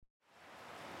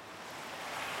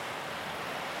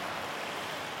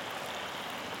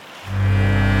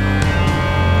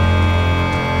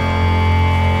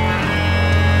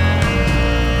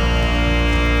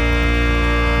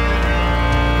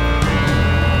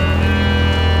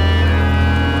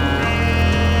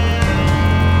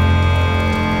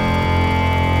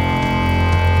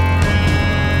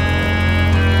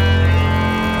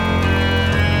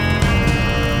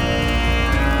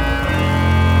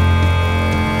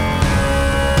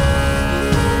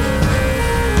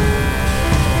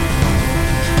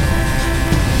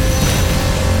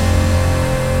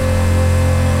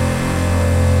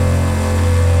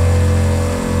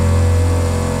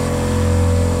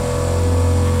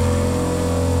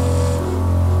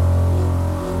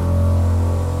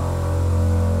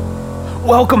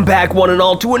Welcome back, one and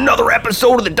all, to another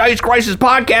episode of the Dice Crisis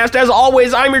Podcast. As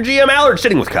always, I'm your GM Allard,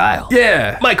 sitting with Kyle.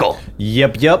 Yeah. Michael.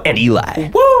 Yep. And Eli.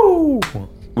 Woo!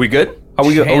 We good? How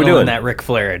we doing? That Ric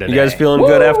Flair today. You guys feeling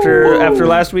good after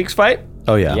last week's fight?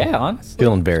 Oh, yeah. Yeah, honestly.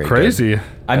 Feeling very Crazy. good.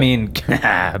 I mean,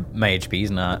 my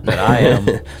HP's not, but I am.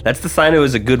 That's the sign it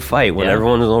was a good fight, when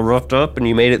everyone was all roughed up and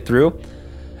you made it through.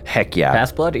 Heck yeah.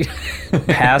 Past bloody.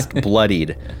 Past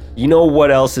bloodied. You know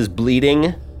what else is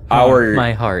bleeding?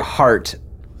 My heart. Heart.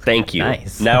 Thank you.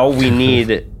 Nice. Now we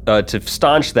need to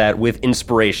staunch that with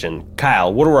inspiration.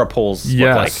 Kyle, what do our polls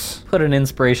look like? Put an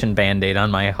inspiration band-aid on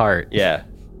my heart. Yeah.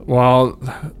 Well,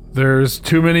 there's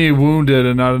too many wounded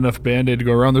and not enough Band-Aid to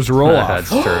go around. There's a roll-off.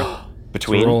 That's true.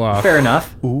 Between. Roll-off. Fair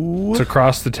enough. It's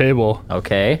across the table.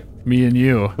 Okay. Me and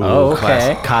you. Oh,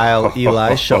 okay. Kyle,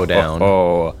 Eli showdown.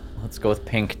 Oh. Let's go with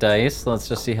pink dice. Let's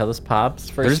just see how this pops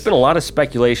first. There's been a lot of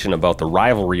speculation about the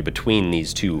rivalry between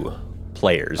these two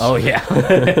players. Oh, yeah.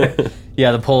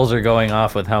 Yeah, the polls are going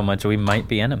off with how much we might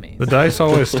be enemies. The dice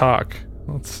always talk.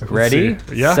 Let's Ready,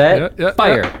 see. Yeah, set, yeah,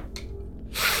 fire.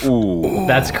 yeah. Ooh.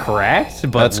 That's correct,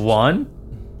 but That's- one?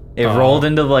 It rolled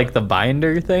into, like, the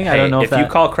binder thing? I don't know if you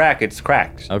call crack, it's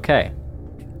cracked. Okay.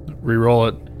 Re-roll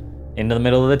it. Into the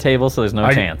middle of the table, so there's no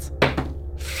I- chance.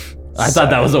 I thought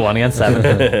that was a 1 against 7.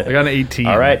 I got an 18.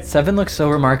 All right. 7 looks so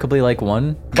remarkably like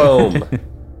 1. Boom.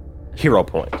 Hero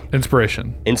point.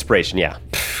 Inspiration. Inspiration, yeah.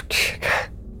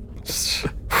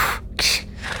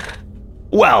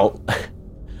 Well,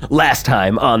 last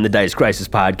time on the Dice Crisis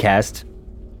Podcast,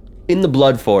 in the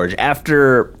Blood Forge,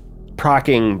 after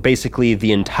procking basically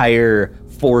the entire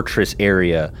fortress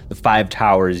area, the 5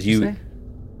 towers, say?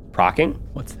 Procking?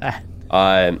 What's that?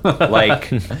 Like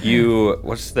you,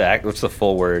 what's the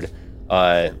full word?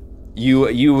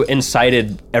 You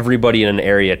incited everybody in an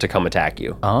area to come attack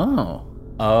you.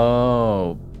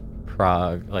 Oh.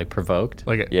 Provoked?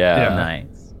 Like Yeah.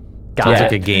 Nice. Sounds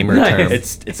like a gamer term.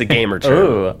 It's a gamer term.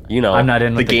 Ooh. You know, I'm not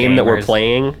in the with the game that we're gamers.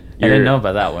 playing. I didn't know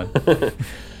about that one.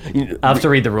 I'll have to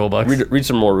read the rule books. Read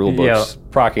some more rule books.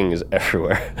 Procking is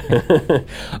everywhere.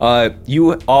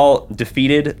 You all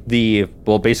defeated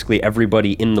basically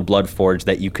everybody in the Blood Forge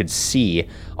that you could see.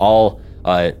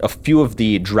 A few of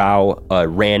the drow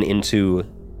ran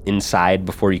inside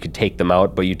before you could take them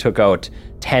out, but you took out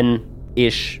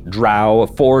 10-ish drow,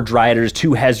 4 driders,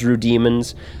 2 Hezru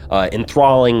demons,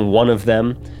 enthralling one of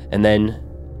them, and then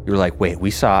you were like, wait, we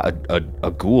saw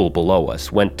a ghoul below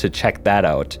us. Went to check that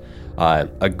out.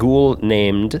 A ghoul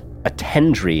named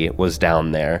Attendri was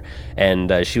down there,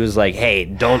 and she was like, "Hey,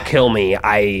 don't kill me.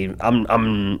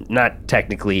 I'm not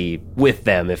technically with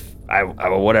them. If I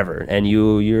whatever." And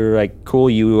you're like,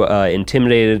 "Cool." You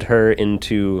intimidated her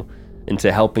into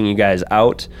helping you guys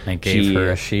out. I gave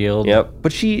her a shield. Yep.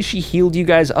 But she healed you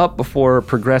guys up before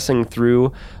progressing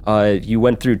through. You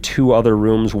went through 2 other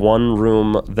rooms. One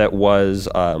room that was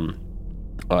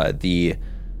the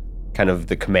kind of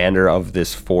the commander of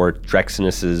this fort,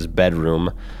 Drexinus's bedroom,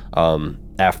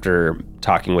 after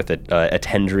talking with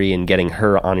Attendri and getting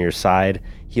her on your side,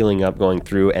 healing up, going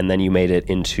through, and then you made it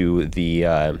into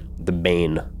the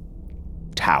main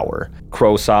tower.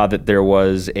 Crow saw that there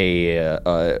was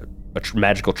a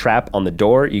magical trap on the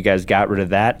door. You guys got rid of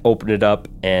that, opened it up,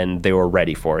 and they were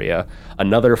ready for you.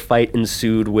 Another fight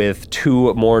ensued with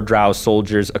 2 more drow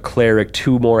soldiers, a cleric,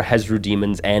 2 more Hezru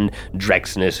demons, and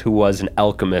Drexinus, who was an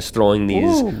alchemist, throwing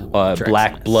these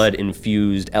black blood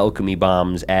infused alchemy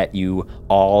bombs at you,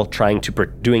 all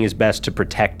doing his best to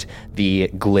protect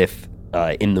the glyph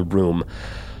in the room.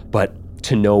 But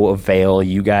to no avail.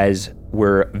 You guys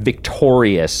were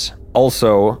victorious.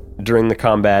 Also, during the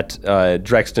combat,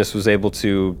 Drexinus was able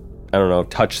to,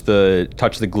 touch the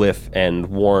glyph and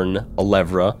warn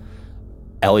Alevra.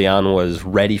 Elion was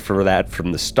ready for that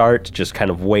from the start, just kind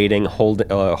of waiting,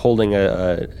 holding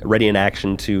a ready in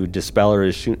action to dispel her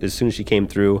as soon as she came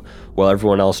through, while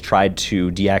everyone else tried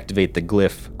to deactivate the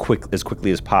glyph as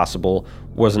quickly as possible.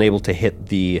 Wasn't able to hit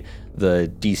the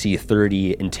DC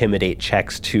 30 intimidate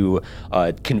checks to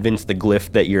convince the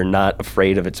glyph that you're not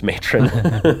afraid of its matron.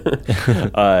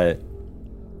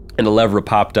 And Alevra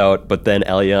popped out, but then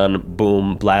Elion,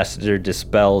 boom, blasted her,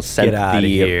 dispel, sent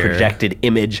the projected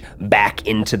image back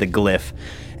into the glyph.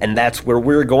 And that's where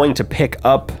we're going to pick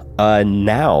up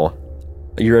now.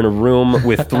 You're in a room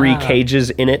with 3 cages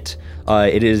in it.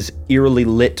 It is eerily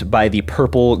lit by the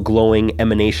purple glowing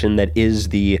emanation that is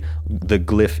the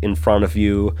glyph in front of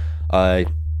you.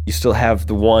 You still have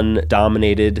the one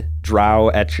dominated drow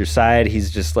at your side.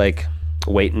 He's just like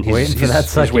waiting. He's waiting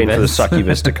for the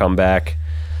succubus to come back.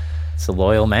 It's a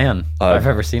loyal man I've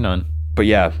ever seen one. But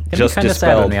yeah, Can just be kind of sad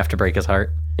dispelled. when we have to break his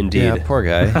heart. Indeed. Yeah, poor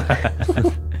guy.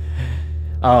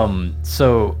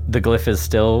 So the glyph is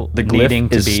still glyph needing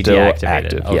to is be still deactivated.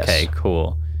 active, yes. Okay,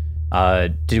 cool.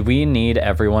 Do we need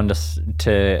everyone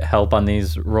to help on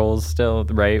these rolls still,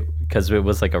 right? Because it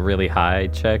was like a really high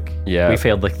check. Yeah. We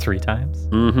failed like 3 times.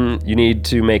 Mm-hmm. You need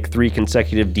to make 3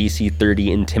 consecutive DC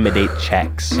 30 intimidate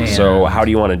checks. And so how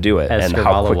do you want to do it? And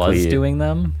how Escrivala quickly? was doing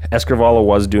them? Escrivala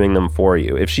was doing them for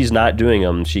you. If she's not doing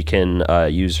them, she can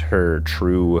use her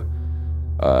true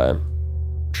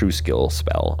skill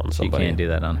spell on You somebody. can't do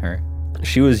that on her.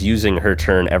 She was using her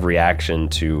turn every action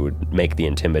to make the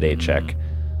intimidate check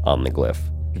on the glyph.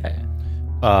 Okay.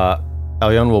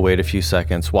 Elyon will wait a few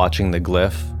seconds watching the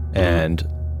glyph, and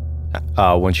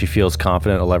when she feels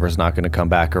confident Alevra's not going to come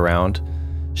back around,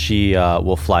 she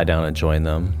will fly down and join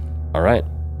them. All right.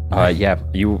 Yeah.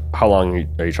 How long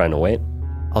are you trying to wait?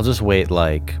 I'll just wait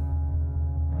like,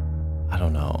 I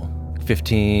don't know,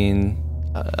 15.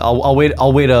 I'll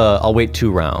wait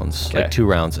 2 rounds, Okay. like 2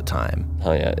 rounds at time.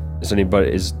 Oh yeah. Does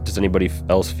anybody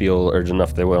else feel urgent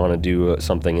enough they want to do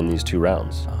something in these 2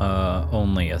 rounds?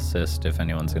 Only assist if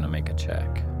anyone's gonna make a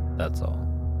check. That's all.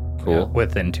 Cool. Yeah,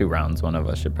 within 2 rounds, one of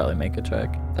us should probably make a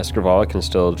check. Escrivala can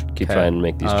still keep trying to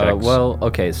make these checks. Well,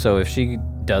 okay. So if she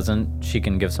doesn't, she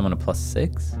can give someone a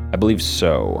 +6, I believe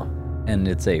so. and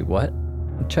it's a what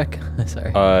check?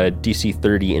 Sorry. DC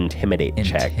 30 intimidate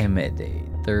check. Intimidate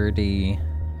 30.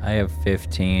 I have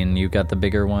 15. You got the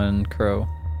bigger one, Crow.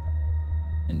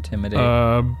 Intimidate.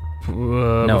 No,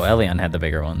 Elion had the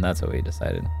bigger one. That's what we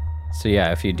decided. So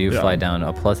yeah, if you do fly down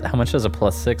a plus, how much does a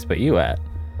 +6 put you at?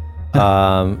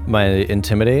 My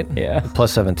intimidate? Yeah.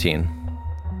 Plus 17.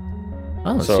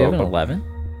 Oh, so So- you have an 11?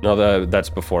 No, that's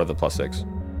before the +6.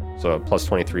 So plus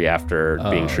 23 after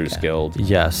being true okay. skilled.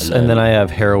 Yes, And and then then- I have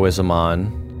heroism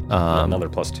on. Another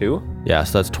 +2. Yeah,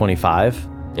 so that's 25.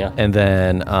 Yeah. And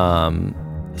then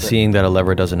seeing that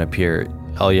Alevra doesn't appear,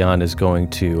 Elyon is going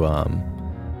to,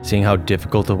 seeing how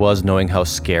difficult it was, knowing how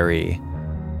scary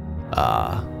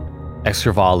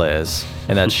Escrivala is,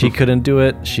 and that she couldn't do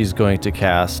it, she's going to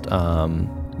cast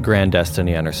Grand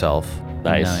Destiny on herself.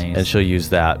 Nice. And she'll use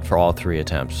that for all 3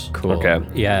 attempts. Cool. Okay.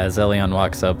 Yeah, as Elion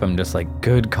walks up, I'm just like,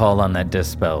 good call on that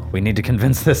dispel. We need to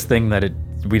convince this thing that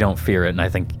we don't fear it, and I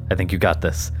think you got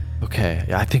this. Okay,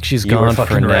 yeah, I think she's You were gone for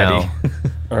fucking now. ready.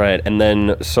 All right. And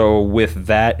then, so with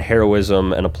that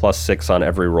heroism and a +6 on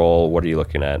every roll, what are you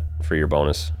looking at for your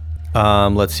bonus?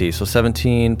 Let's see. So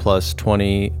 17 plus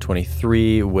 20,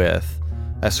 23 with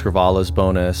Escrivala's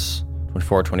bonus,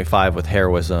 24, 25 with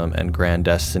heroism, and Grand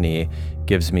Destiny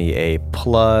gives me a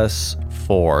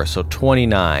 +4, so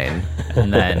 29.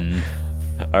 And then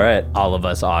All right. all of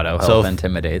us auto help So-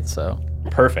 intimidate, so.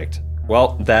 Perfect.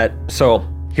 Well, so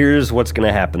here's what's going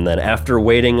to happen then. After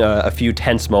waiting a few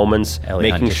tense moments, Elion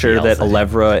making just sure that yells at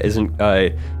Alevra isn't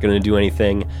going to do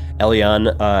anything,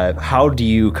 Elion, how do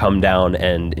you come down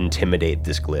and intimidate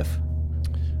this glyph?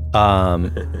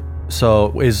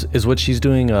 So is what she's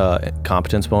doing a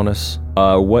competence bonus?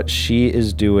 What she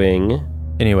is doing...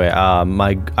 Anyway,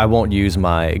 I won't use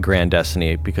my Grand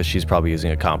Destiny because she's probably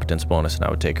using a competence bonus, and I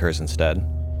would take hers instead.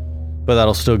 But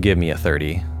that'll still give me a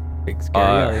 30. Big scary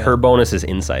Elion. her bonus is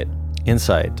insight.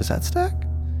 Insight, does that stack?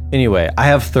 Anyway, I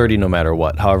have 30 no matter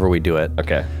what, however we do it.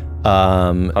 Okay.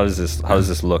 How does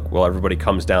this look? Well, everybody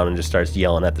comes down and just starts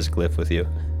yelling at this glyph with you.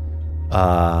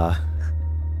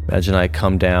 Imagine I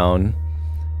come down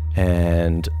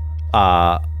and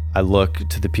I look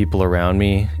to the people around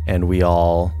me, and we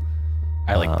all...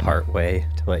 I part way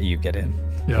to let you get in.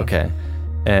 Yeah. Okay.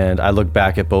 And I look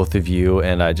back at both of you,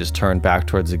 and I just turn back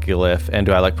towards the glyph. And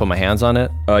do I put my hands on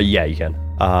it? Yeah, you can.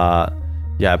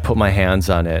 Yeah, I put my hands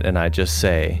on it, and I just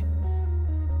say,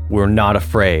 "We're not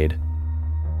afraid."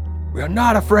 We are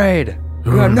not afraid.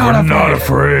 We We're are not not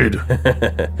afraid.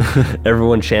 afraid.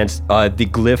 Everyone chants, the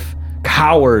glyph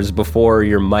cowers before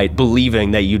your might,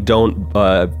 believing that you don't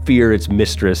fear its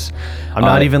mistress. I'm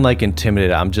not even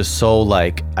intimidated. I'm just so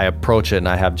I approach it, and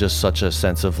I have just such a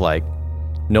sense of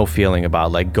no feeling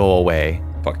about go away.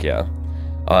 Fuck yeah.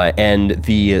 And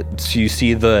so you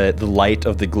see the light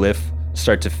of the glyph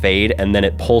start to fade, and then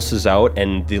it pulses out,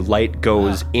 and the light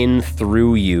goes in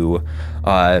through you,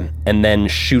 and then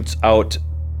shoots out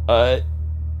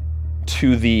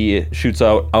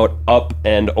up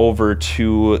and over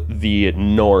to the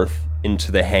north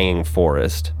into the hanging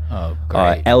forest. Oh,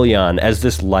 great. Elyon, as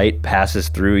this light passes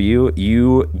through you,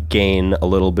 you gain a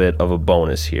little bit of a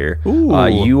bonus here.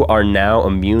 You are now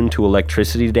immune to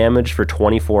electricity damage for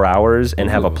 24 hours and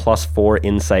have a +4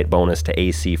 insight bonus to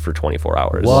AC for 24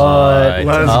 hours. What?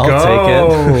 Let's I'll go.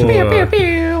 take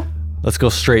it. Let's go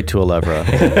straight to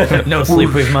Alevra. No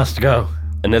sleep, we must go.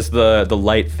 And as the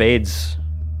light fades,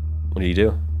 what do you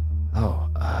do? Oh,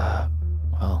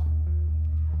 well,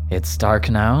 It's dark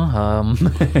now.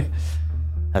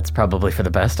 That's probably for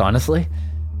the best, honestly.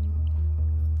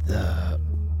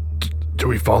 Do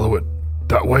we follow it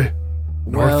that way?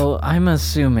 North? Well, I'm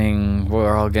assuming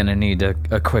we're all gonna need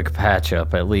a quick patch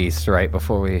up at least, right,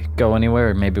 before we go anywhere.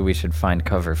 Or maybe we should find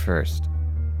cover first.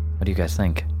 What do you guys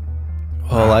think?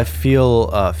 Well, I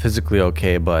feel physically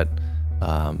okay, but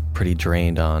pretty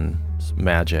drained on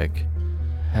magic.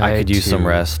 I could use some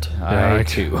rest. I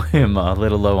too am a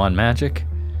little low on magic.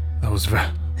 That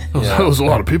was a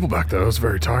lot of people back there. That was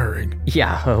very tiring.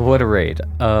 Yeah, what a raid.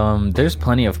 There's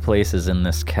plenty of places in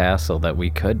this castle that we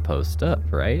could post up,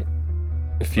 right?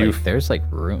 If you, there's like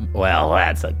room. Well,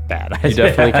 that's a bad idea. you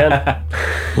definitely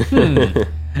can.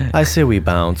 I say we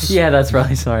bounce. Yeah, that's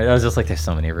probably smart. I was just like, there's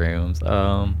so many rooms.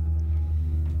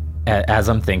 As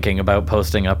I'm thinking about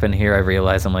posting up in here, I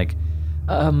realize I'm like,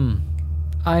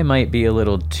 I might be a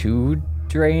little too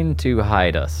drained to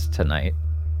hide us tonight.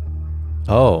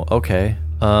 Oh, okay.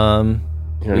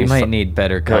 We might need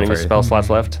better cover. Any spell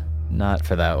slots left? Not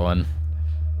for that one.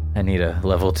 I need a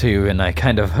level 2, and I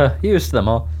kind of used them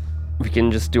all. We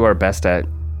can just do our best at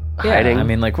hiding. I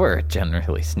mean, like, we're a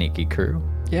generally sneaky crew.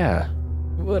 Yeah.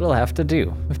 What'll have to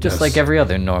do, just like every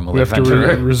other normal We have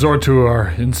adventurer. to resort to our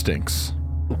instincts.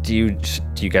 Do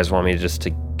you guys want me to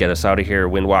get us out of here,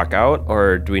 walk out,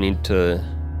 or do we need to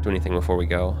do anything before we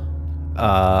go?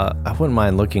 I wouldn't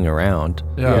mind looking around.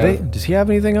 Yeah. Does he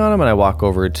have anything on him? And I walk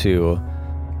over to,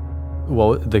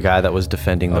 the guy that was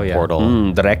defending the portal.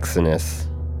 Drexinus.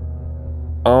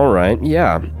 All right,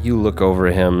 yeah. You look over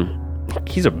at him.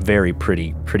 He's a very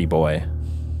pretty boy.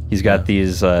 He's got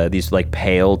these like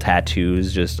pale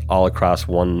tattoos just all across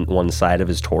one side of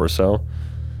his torso.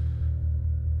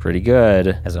 Pretty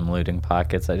good. As I'm looting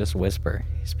pockets, I just whisper,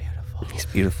 he's beautiful. He's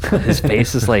beautiful. His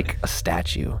face is like a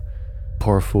statue.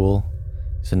 Poor fool.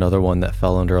 He's another one that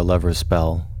fell under a lever's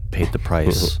spell, paid the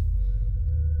price.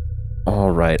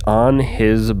 All right, on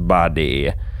his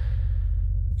body,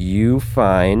 you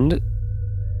find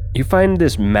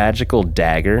this magical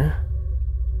dagger.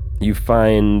 You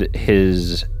find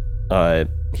his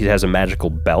he has a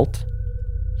magical belt.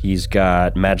 He's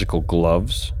got magical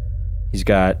gloves. He's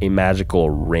got a magical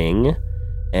ring,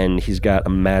 and he's got a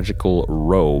magical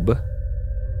robe.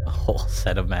 A whole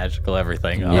set of magical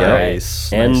everything. Yeah.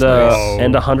 Nice. And nice.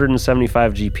 and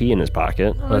 175 GP in his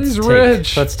pocket. He's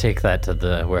rich. Let's take that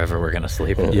to wherever we're gonna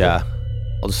sleep. Yeah.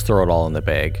 I'll just throw it all in the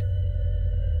bag.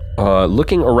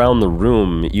 Looking around the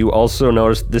room, you also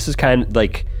notice this is kind of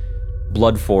like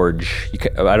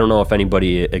Bloodforge. I don't know if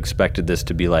anybody expected this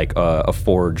to be like a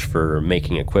forge for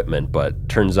making equipment, but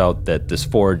turns out that this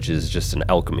forge is just an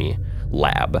alchemy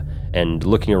lab. And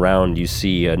looking around, you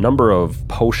see a number of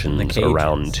potions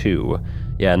around too.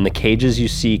 Yeah, in the cages you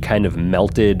see kind of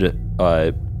melted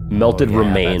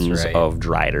remains of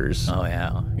driders. Oh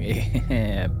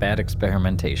yeah, bad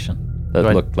experimentation.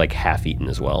 That looked like half-eaten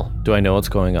as well. Do I know what's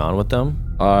going on with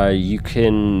them? You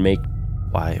can make...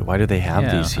 Why do they have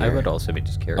these here? I would also be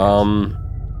just curious.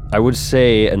 I would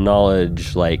say a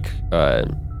knowledge like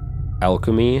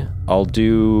alchemy. I'll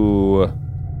do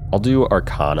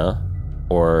Arcana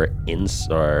or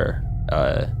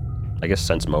I guess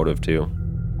sense motive too.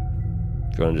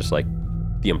 If you want to just like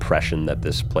the impression that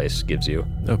this place gives you.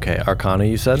 Okay, Arcana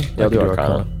you said? Yeah, I'll do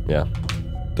Arcana. Yeah.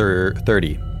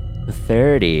 30.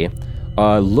 30.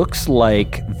 Looks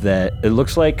like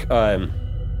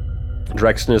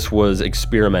Drexinus was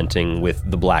experimenting with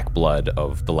the black blood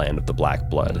of the land of the black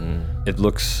blood. Mm-hmm. It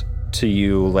looks to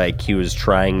you like he was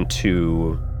trying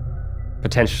to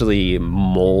potentially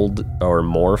mold or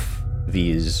morph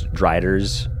these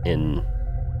driders in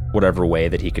whatever way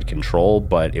that he could control,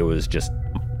 but it was just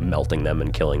melting them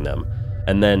and killing them.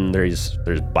 And then there's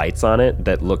bites on it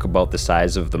that look about the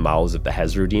size of the mouths of the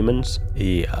Hezru demons.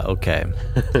 Yeah, okay.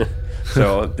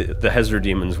 So the Hezru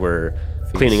demons were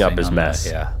cleaning up his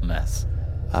mess. Mess.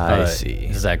 I see.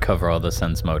 Does that cover all the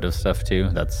sense motive stuff too?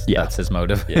 That's his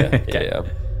motive. Yeah.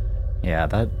 Yeah,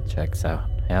 that checks out.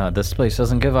 Yeah, this place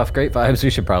doesn't give off great vibes. We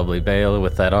should probably bail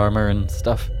with that armor and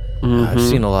stuff. Mm-hmm. I've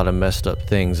seen a lot of messed up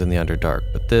things in the Underdark,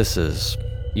 but this is...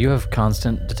 You have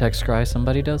constant detect scry,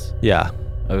 somebody does? Yeah.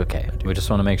 Okay, we just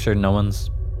want to make sure no one's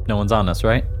on us,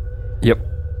 right? Yep.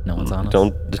 No one's on us?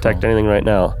 Don't detect anything right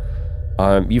now.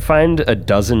 You find a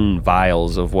dozen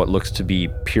vials of what looks to be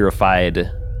purified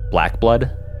black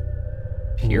blood.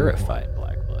 Purified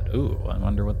black blood. Ooh, I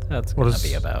wonder what that's going to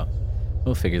be about.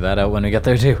 We'll figure that out when we get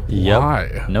there too. Yep.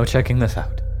 Why? No checking this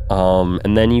out.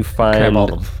 And then you find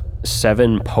all of them.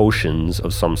 7 potions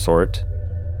of some sort.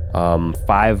 5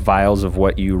 vials of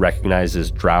what you recognize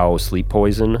as drow sleep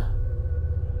poison.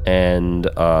 And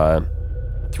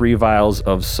 3 vials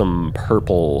of some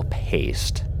purple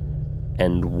paste.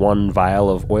 and 1 vial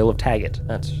of oil of Taggett.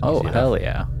 That's Oh, easy hell enough.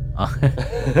 yeah.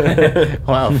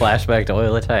 Wow, flashback to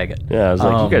Oil of Taggett. Yeah, I was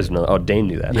like, you guys know. Oh, Dane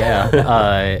knew that. Yeah.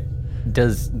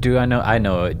 I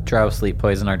know drow sleep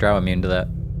poison, are drow immune to that?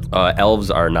 Elves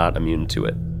are not immune to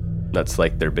it. That's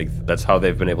like their big. That's how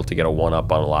they've been able to get a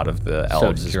 1-up on a lot of the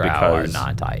elves. So is drow because are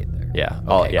not either. Yeah.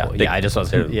 Okay, yeah. cool. I just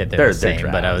wasn't. Yeah, they're the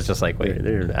same. But I was just like, wait.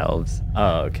 They're elves.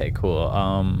 Oh, okay, cool.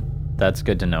 That's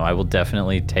good to know. I will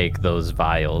definitely take those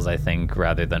vials, I think,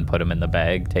 rather than put them in the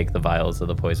bag. Take the vials of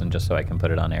the poison just so I can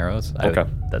put it on arrows. Okay.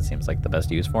 That seems like the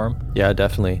best use for them. Yeah,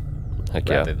 definitely. Heck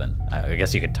Rather than, I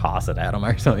guess you could toss it at them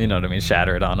or something, you know what I mean?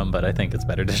 Shatter it on them, but I think it's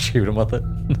better to shoot them with it.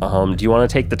 Do you want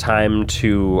to take the time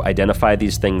to identify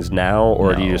these things now,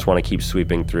 or do you No. just want to keep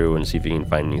sweeping through and see if you can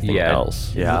find anything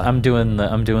else? Yeah. I'm doing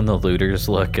the looters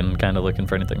look and kind of looking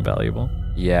for anything valuable.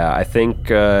 Yeah, I think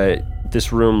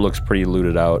this room looks pretty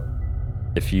looted out.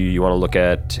 If you want to look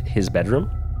at his bedroom.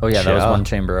 Oh yeah, that was Yeah. one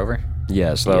chamber over.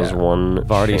 Yeah, so that was one. I've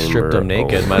already stripped him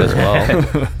chamber naked. over. Might as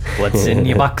well. What's in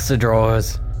your box of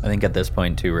drawers? I think at this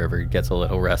point too, River gets a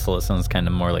little restless and is kind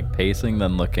of more like pacing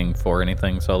than looking for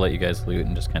anything. So I'll let you guys loot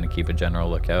and just kind of keep a general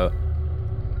lookout,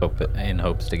 in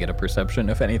hopes to get a perception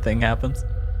if anything happens.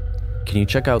 Can you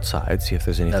check outside, see if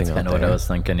there's anything That's out kind of there? what I was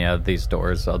thinking. Yeah, these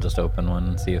doors. I'll just open one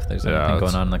and see if there's anything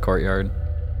going on in the courtyard.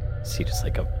 See just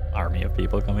like a army of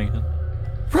people coming in.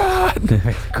 Run!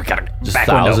 Just back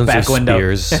thousands window, back of window.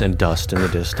 spears and dust in the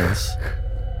distance.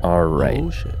 All right. Oh,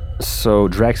 shit. So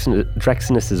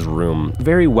Draxinus's room,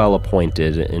 very well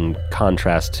appointed in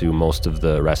contrast to most of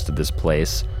the rest of this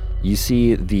place. You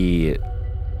see the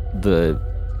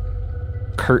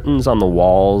curtains on the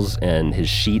walls and his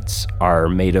sheets are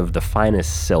made of the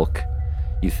finest silk.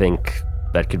 You think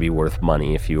that could be worth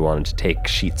money if you wanted to take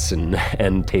sheets and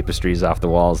tapestries off the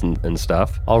walls and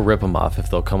stuff. I'll rip them off if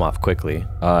they'll come off quickly.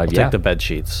 I'll yeah. take the bed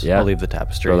sheets. Yeah. I'll leave the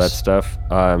tapestries. Throw that stuff.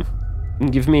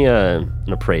 Give me an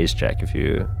appraise check if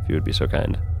you would be so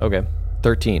kind. Okay.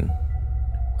 13.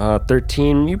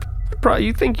 13.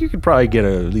 You think you could probably get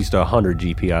at least 100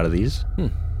 GP out of these.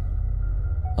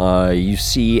 You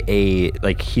see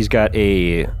he's got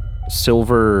a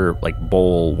silver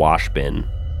bowl wash bin.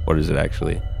 What is it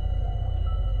actually?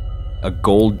 A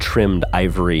gold trimmed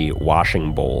ivory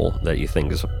washing bowl that you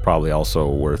think is probably also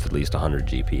worth at least 100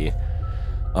 GP.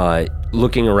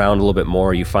 Looking around a little bit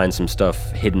more, you find some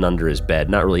stuff hidden under his bed.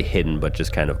 Not really hidden, but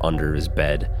just kind of under his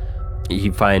bed.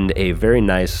 You find a very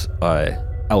nice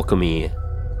alchemy,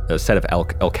 a set of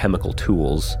alchemical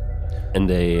tools, and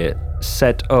a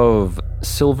set of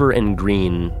silver and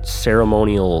green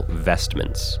ceremonial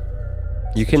vestments.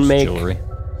 You can make jewelry.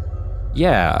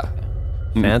 Yeah.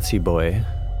 Fancy boy.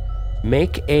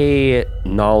 Make a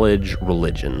knowledge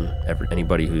religion.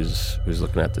 Anybody who's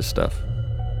looking at this stuff.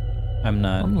 I'm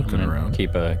looking gonna around.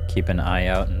 Keep an eye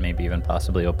out and maybe even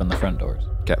possibly open the front doors.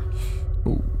 Okay.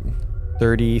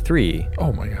 33.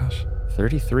 Oh my gosh.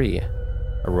 33. I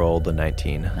rolled a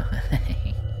 19.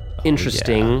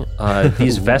 Interesting.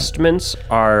 These vestments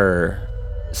are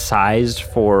sized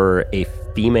for a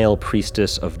female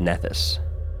priestess of Nethys.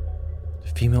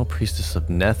 Female priestess of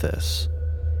Nethys.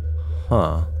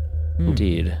 Huh.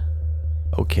 Indeed.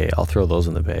 Okay, I'll throw those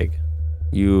in the bag.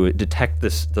 You detect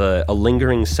a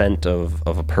lingering scent of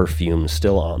a perfume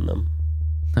still on them.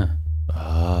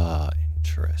 Ah,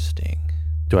 interesting.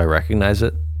 Do I recognize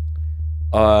it?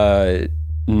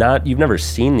 You've never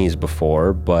seen these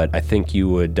before, but I think you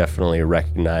would definitely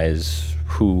recognize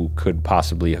who could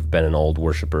possibly have been an old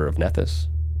worshiper of Nethys.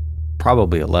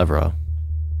 Probably a Levra.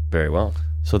 Very well.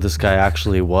 So this guy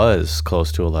actually was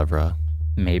close to a Levra.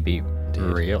 Maybe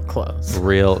real close.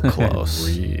 Real close.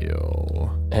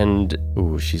 Real. And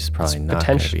Ooh, she's probably not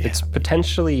going to be it's happy.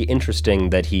 potentially interesting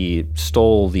that he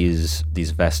stole these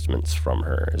vestments from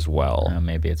her as well.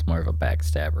 Maybe it's more of a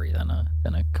backstabbery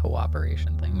than a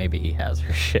cooperation thing. Maybe he has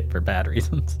her shit for bad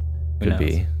reasons. Who Could knows?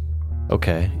 be.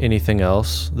 Okay, anything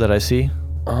else that I see?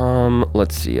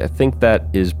 Let's see. I think that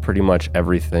is pretty much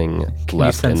everything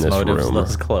left in this room.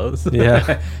 Those clothes.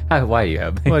 Yeah. Why do you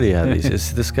have these? Why do you have these?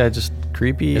 Is this guy just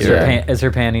creepy? Is, or- is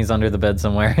her panties under the bed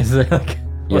somewhere? Is it like,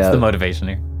 what's Yeah. the motivation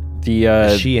here? The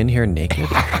Is she in here naked?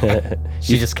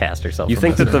 She just cast herself. you from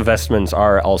think this that the room. vestments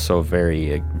are also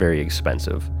very, very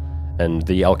expensive, and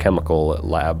the alchemical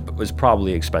lab was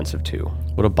probably expensive too.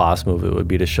 What a boss move it would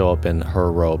be to show up in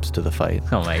her robes to the fight.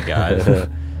 Oh my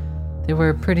god. They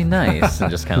were pretty nice and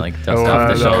just kind of like dust Oh,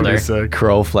 off the that would be shoulder. sick.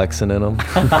 Crow flexing in them.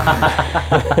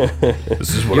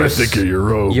 This is what I think of your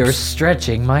robes. You're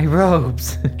stretching my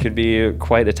robes. Could be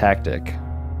quite a tactic.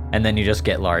 And then you just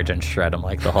get large and shred them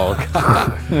like the Hulk,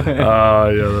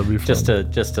 Yeah, that'd be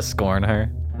fun. just to scorn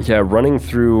her. Yeah, running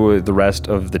through the rest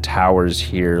of the towers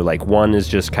here, like one is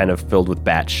just kind of filled with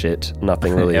bat shit.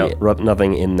 Nothing really,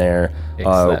 nothing in there.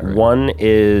 One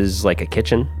is like a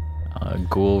kitchen.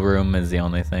 Ghoul room is the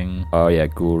only thing. Oh yeah,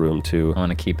 ghoul room too. I want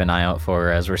to keep an eye out for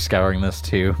her as we're scouring this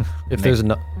too. If there's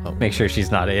no, make sure she's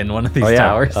not in one of these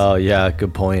towers. Oh yeah,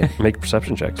 good point. Make a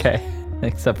perception check. Okay.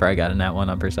 Except for I got a nat 1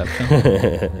 on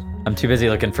perception. I'm too busy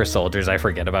looking for soldiers. I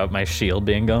forget about my shield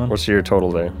being gone. What's your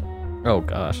total there? Oh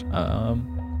gosh.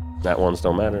 That ones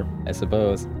don't matter. I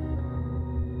suppose.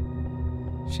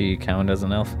 She count as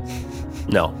an elf?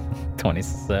 No.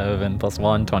 27 plus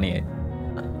 1, 28.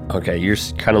 Okay, you're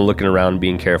kind of looking around,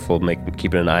 being careful,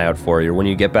 keeping an eye out for her. When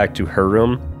you get back to her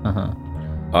room,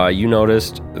 you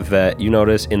notice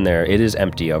in there, it is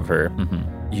empty of her.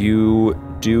 Mm-hmm.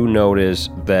 You do notice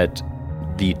that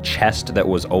the chest that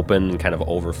was open and kind of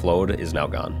overflowed is now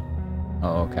gone.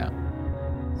 Oh, okay.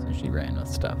 So she ran with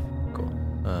stuff. Cool.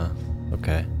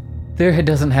 Okay. There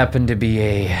doesn't happen to be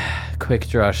a quick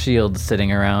draw shield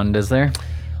sitting around, is there?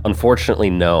 Unfortunately,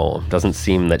 no. Doesn't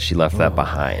seem that she left that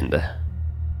behind.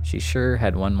 She sure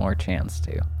had one more chance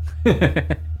to.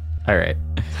 All right.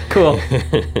 Cool.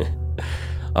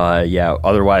 Yeah,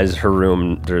 otherwise her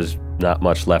room, there's not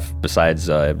much left besides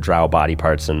drow body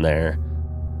parts in there.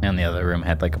 And the other room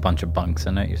had like a bunch of bunks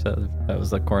in it. You said that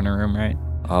was the corner room, right?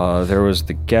 There was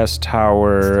the guest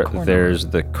tower, there's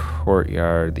the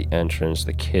courtyard, the entrance,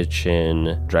 the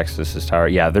kitchen, Drexus's tower.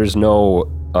 Yeah, there's no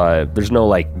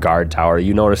like guard tower.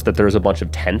 You notice that there's a bunch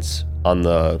of tents on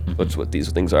the what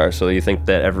these things are. So you think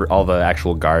that all the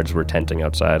actual guards were tenting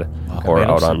outside or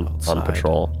out on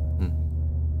patrol.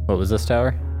 What was this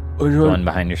tower? The one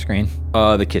behind your screen?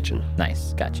 The kitchen.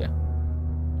 Nice, gotcha.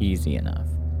 Easy enough.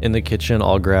 In the kitchen,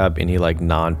 I'll grab any like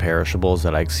non-perishables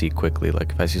that I see quickly.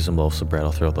 Like if I see some loaves of bread,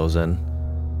 I'll throw those in.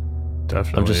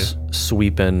 Definitely. I'm just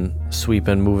sweeping,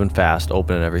 moving fast,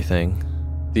 opening everything.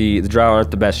 The drow aren't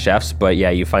the best chefs, but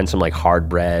yeah, you find some like hard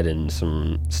bread and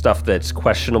some stuff that's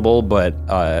questionable, but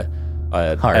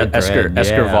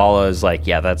Escarvala is like,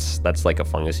 yeah, that's like a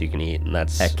fungus you can eat, and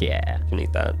that's heck yeah, you can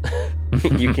eat that.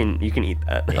 you can eat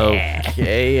that.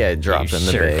 Okay, I dropped in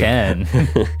the sure bag. Can.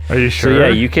 Are you sure? So yeah,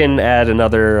 you can add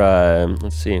another.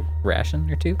 Let's see, ration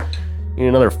or 2. You need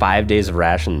another 5 days of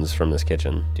rations from this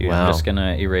kitchen. Dude, wow. I'm just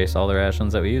gonna erase all the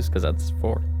rations that we use because that's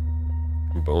 4.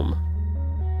 Boom.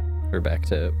 We're back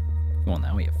to, well,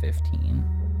 now we have 15.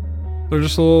 They're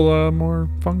just a little more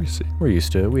fungusy. We're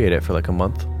used to it. We ate it for like a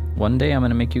month. One day I'm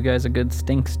going to make you guys a good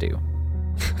stink stew.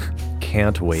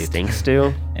 Can't wait. Stink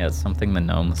stew? Yeah, it's something the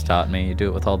gnomes taught me. You do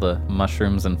it with all the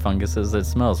mushrooms and funguses. It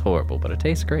smells horrible, but it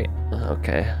tastes great.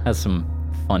 Okay. Has some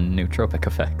fun nootropic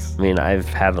effects. I mean, I've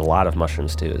had a lot of mushroom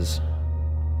stews.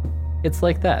 It's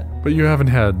like that. But you haven't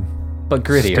had but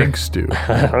grittier. Stink stew.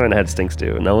 I haven't had stink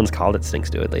stew. No one's called it stink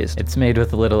stew, at least. It's made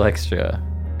with a little extra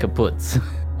kaputs.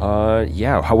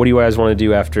 Yeah. What do you guys want to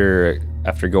do after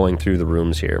going through the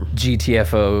rooms here?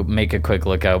 GTFO, make a quick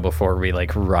lookout before we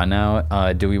like run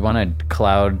out. Do we want to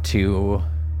cloud to,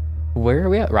 where are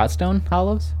we at? Rotstone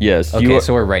Hollows? Yes. Okay,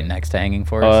 so we're right next to Hanging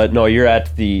Forest. No, you're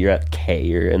at K.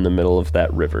 You're in the middle of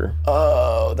that river.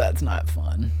 Oh, that's not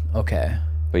fun. Okay.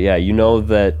 But yeah, you know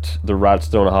that the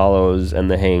Rotstone Hollows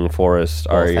and the Hanging Forest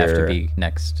are have to be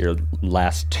next. Your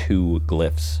last 2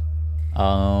 glyphs.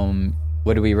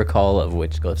 What do we recall of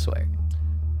which glyphs were?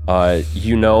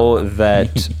 You know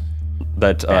that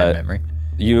Bad memory.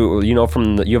 You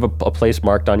know you have a place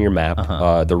marked on your map.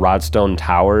 The Rodstone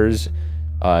Towers.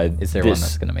 Is there one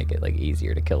that's gonna make it like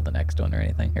easier to kill the next one or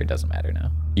anything, or it doesn't matter now?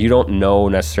 You don't know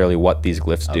necessarily what these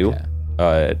glyphs do.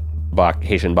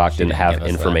 Haitian Bach didn't have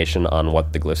information on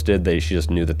what the glyphs did. She just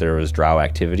knew that there was drow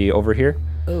activity over here.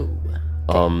 Oh.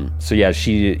 So yeah,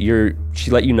 she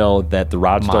let you know that the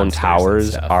Rodstone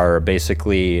Towers are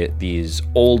basically these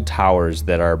old towers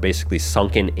that are basically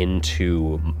sunken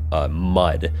into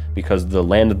mud because the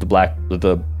land of the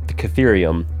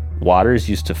Catherium waters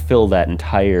used to fill that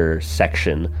entire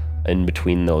section in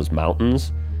between those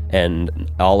mountains, and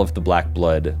all of the black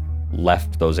blood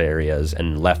left those areas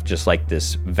and left just like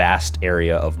this vast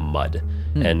area of mud,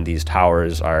 and these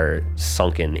towers are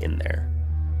sunken in there.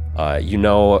 You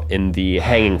know, in the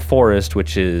Hanging Forest,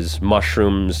 which is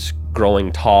mushrooms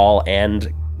growing tall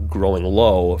and growing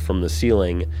low from the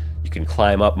ceiling, you can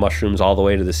climb up mushrooms all the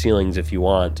way to the ceilings if you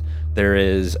want. There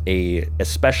is a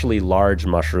especially large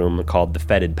mushroom called the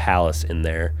Fetid Palace in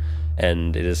there,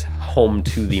 and it is home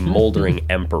to the Moldering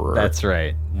Emperor. That's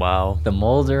right. Wow. The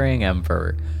Moldering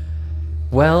Emperor.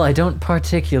 Well, I don't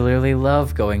particularly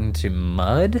love going to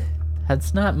mud.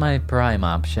 That's not my prime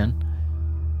option.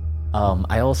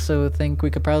 I also think we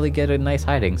could probably get a nice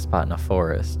hiding spot in a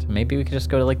forest. Maybe we could just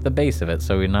go to like the base of it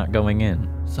so we're not going in.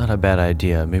 It's not a bad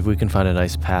idea. Maybe we can find a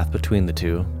nice path between the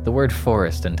two. The word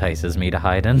forest entices me to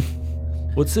hide in.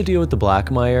 What's the deal with the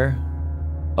Blackmire?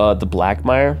 The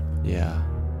Blackmire? Yeah.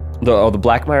 The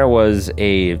Blackmire was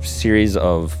a series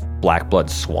of blackblood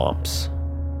swamps.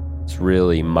 It's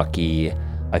really mucky.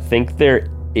 I think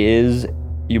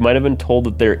you might have been told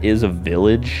that there is a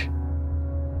village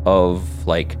of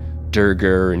like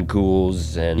Durgar and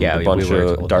ghouls and a bunch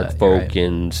of dark folk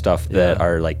and stuff that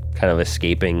are like kind of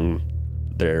escaping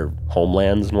their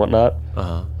homelands and whatnot.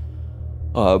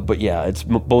 But yeah, it's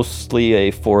mostly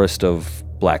a forest of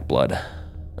black blood,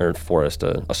 or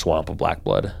a swamp of black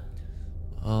blood.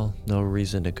 Well, no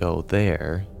reason to go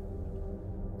there.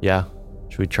 Yeah,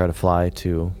 should we try to fly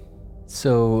to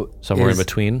somewhere in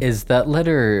between? Is that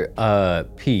letter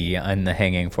P in the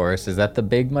hanging forest? Is that the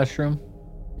big mushroom?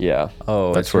 Yeah.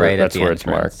 Oh, that's where it's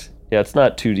marked. Yeah, it's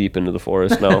not too deep into the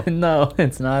forest, no. No,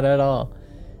 it's not at all.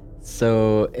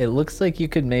 So it looks like you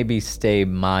could maybe stay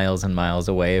miles and miles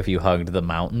away if you hugged the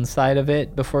mountain side of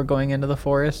it before going into the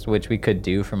forest, which we could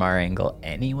do from our angle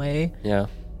anyway. Yeah.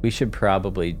 We should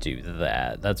probably do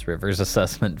that. That's River's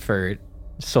assessment for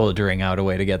soldiering out a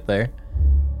way to get there.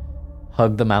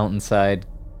 Hug the mountainside,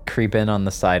 creep in on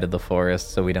the side of the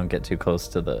forest so we don't get too close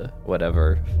to the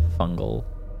whatever fungal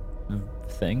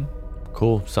thing.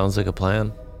 Cool. Sounds like a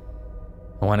plan.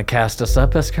 I want to cast us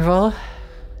up, Escarvala?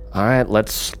 All right,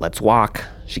 let's walk.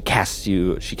 She casts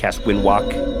wind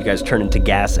walk. You guys turn into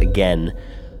gas again,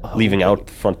 leaving out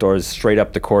the front doors straight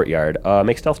up the courtyard.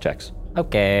 Make stealth checks.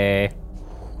 Okay.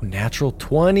 Natural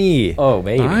 20. Oh,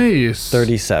 baby. Nice.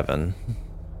 37.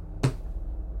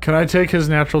 Can I take his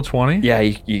natural 20? Yeah,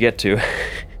 you get to.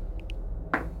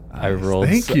 I rolled.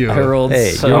 Thank you. I rolled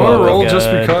Hey, so I want to roll good. just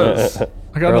because.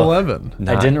 I got an 11.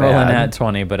 I didn't roll bad. a nat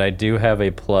 20, but I do have a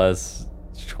plus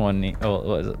 20. Oh, what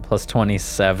was it? Plus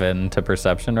 27 to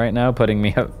perception right now, putting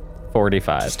me at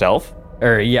 45. Stealth?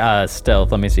 Or yeah,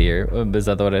 stealth. Let me see here. Is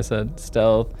that what I said?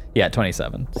 Stealth. Yeah,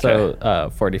 27. Okay.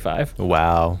 So 45.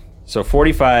 Wow. So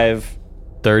 45,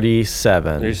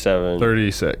 37. 37,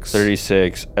 36.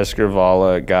 36.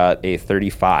 Escarvala got a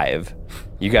 35.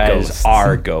 You guys Ghosts.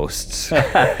 are ghosts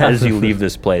as you leave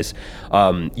this place.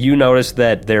 You notice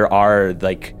that there are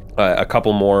like a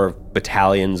couple more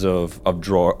battalions of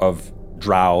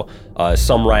drow,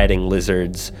 some riding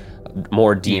lizards,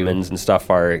 more demons and stuff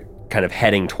are kind of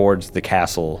heading towards the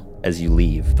castle as you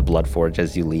leave, the Bloodforge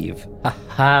as you leave.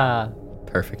 Ha!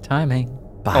 Perfect timing.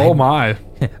 Bye. Oh my.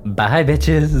 Bye,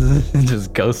 bitches.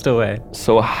 Just ghost away.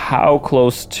 So how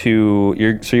close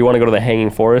to so you want to go to the Hanging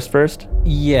Forest first?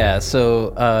 Yeah,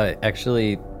 so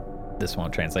actually this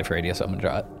won't translate for radio, so I'm gonna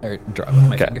draw it with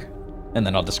my finger. And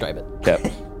then I'll describe it.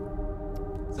 Okay.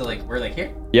 So like we're like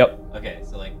here? Yep. Okay,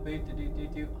 so like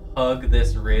hug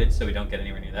this ridge so we don't get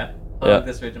anywhere near that. Hug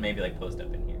this ridge and maybe like post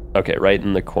up in here. Okay, right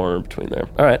in the corner between there.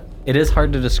 All right. It is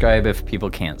hard to describe if people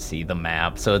can't see the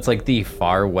map. So it's like the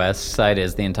far west side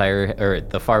is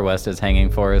the far west is Hanging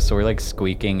Forest. So we're like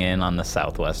squeaking in on the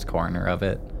southwest corner of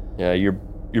it. Yeah, you're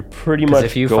pretty much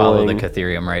if you going, follow the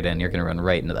Catherium right in, you're gonna run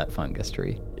right into that fungus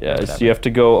tree. Yeah, so you have to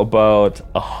go about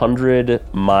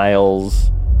 100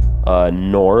 miles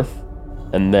north,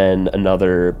 and then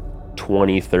another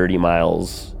 20, 30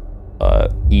 miles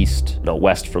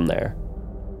west from there.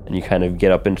 And you kind of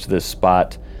get up into this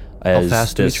spot as How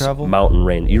fast do we this travel? mountain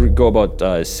range. You go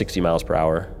about 60 miles per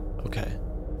hour. Okay.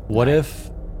 What if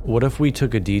we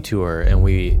took a detour and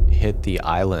we hit the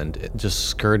island, just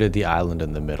skirted the island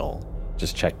in the middle?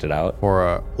 Just checked it out. Or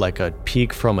a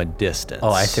peek from a distance.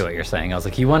 Oh, I see what you're saying. I was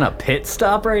like, you want a pit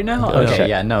stop right now? Okay,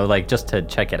 yeah, no, like just to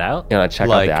check it out. You want to check out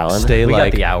Like, the island? stay We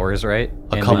like got the hours right.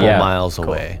 a And, couple yeah, miles cool.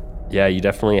 away. Yeah, you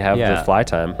definitely have the fly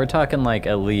time. We're talking like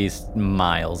at least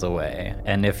miles away.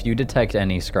 And if you detect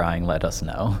any scrying, let us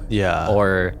know. Yeah.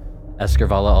 Or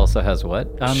Escarvala also has what?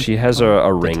 She has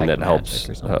a ring detect that magic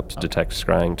or something. helps detect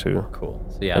scrying too. Cool.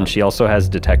 So yeah. And she also has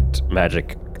detect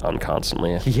magic on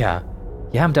constantly. Yeah.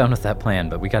 Yeah, I'm down with that plan,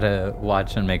 but we gotta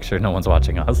watch and make sure no one's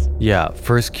watching us. Yeah,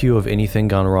 first cue of anything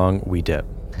gone wrong, we dip.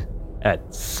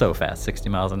 At so fast, 60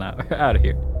 miles an hour. Out of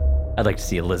here. I'd like to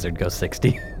see a lizard go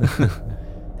 60.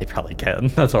 They probably can.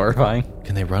 That's horrifying.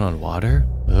 Can they run on water?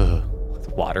 Ugh.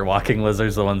 Water walking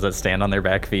lizards, the ones that stand on their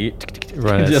back feet.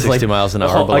 Run at 60 miles an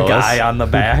hour a below guy us. on the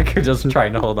back just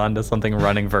trying to hold on to something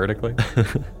running vertically.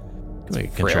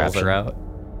 Make a Frills contraption. are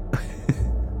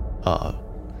out.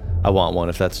 I want one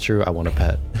if that's true. I want a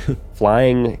pet.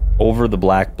 Flying over the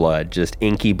black blood, just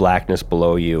inky blackness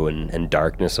below you and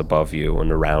darkness above you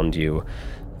and around you.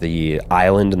 The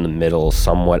island in the middle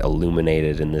somewhat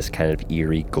illuminated in this kind of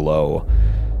eerie glow.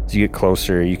 As you get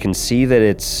closer, you can see that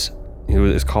it's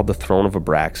called the Throne of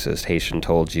Abraxas, Haitian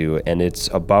told you, and it's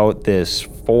about this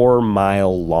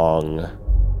 4-mile long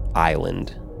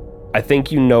island. I think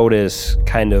you notice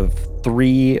kind of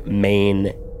 3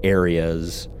 main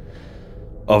areas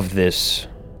of this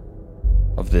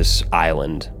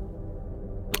island.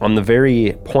 On the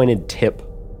very pointed tip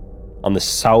on the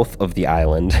south of the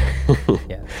island,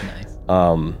 Yeah, it's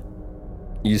nice.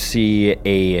 You see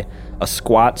a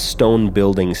squat stone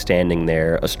building standing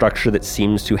there, a structure that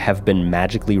seems to have been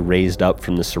magically raised up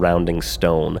from the surrounding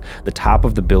stone. The top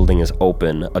of the building is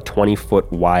open, a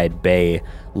 20-foot wide bay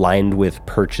lined with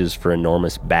perches for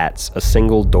enormous bats. A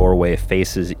single doorway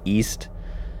faces east,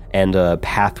 and a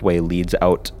pathway leads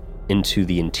out into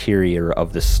the interior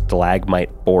of the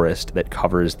stalagmite forest that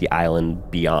covers the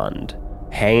island beyond.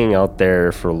 Hanging out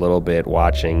there for a little bit,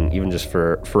 watching, even just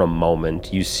for a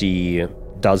moment, you see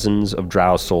dozens of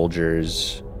drow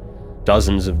soldiers,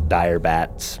 dozens of dire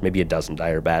bats, maybe a dozen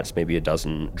dire bats, maybe a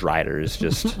dozen driders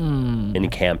just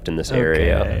encamped in this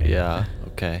area. Okay. Yeah.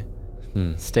 Okay.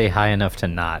 Stay high enough to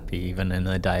not be even in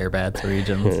the dire bats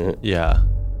regions. Yeah.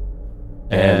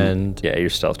 And yeah, your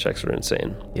stealth checks are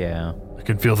insane. Yeah. I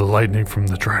can feel the lightning from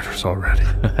the Driders already.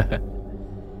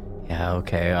 Yeah,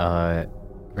 okay.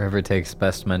 Whoever takes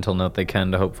best mental note they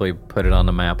can to hopefully put it on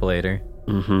the map later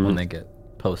when they get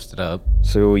posted up.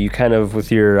 So you kind of,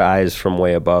 with your eyes from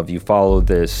way above, you follow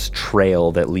this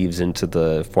trail that leads into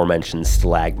the aforementioned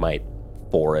stalagmite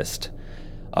forest.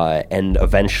 And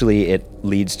eventually it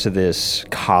leads to this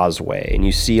causeway, and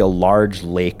you see a large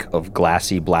lake of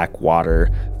glassy black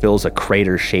water fills a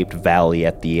crater-shaped valley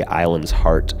at the island's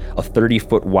heart. A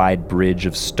 30-foot wide bridge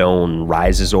of stone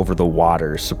rises over the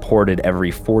water, supported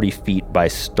every 40 feet by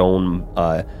stone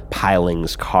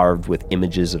pilings carved with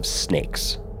images of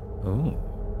snakes. Ooh.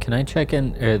 Can I check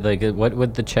in, or like, what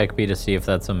would the check be to see if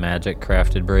that's a magic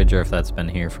crafted bridge or if that's been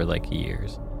here for like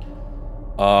years?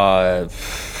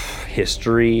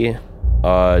 History,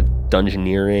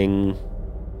 dungeoneering.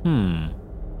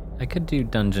 I could do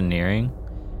dungeoneering.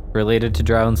 Related to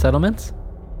drow settlements?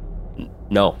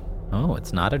 No. Oh,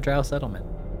 it's not a drow settlement.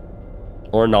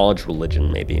 Or knowledge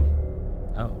religion, maybe.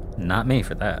 Oh, not me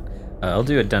for that. I'll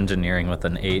do a dungeoneering with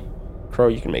an 8. Crow,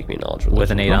 you can make me knowledge religion.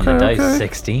 With an 8 on the dice,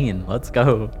 16. Let's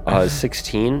go.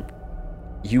 16?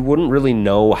 You wouldn't really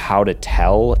know how to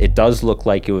tell. It does look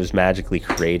like it was magically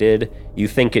created. You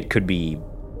think it could be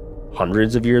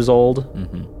hundreds of years old?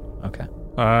 Okay.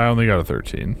 I only got a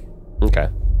 13. Okay.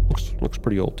 Looks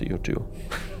pretty old to you, too.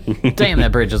 Damn,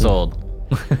 that bridge is old.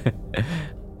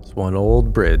 it's one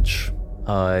old bridge.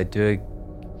 Do I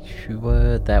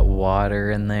put that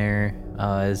water in there?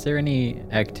 Is there any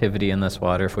activity in this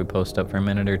water if we post up for a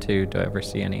minute or two? Do I ever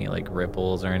see any like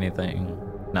ripples or anything?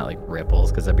 Not like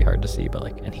ripples, because that'd be hard to see, but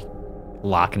like any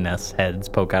Loch Ness heads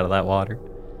poke out of that water?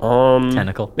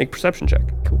 Tentacle. Make perception check.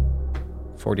 Cool.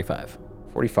 45.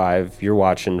 45. You're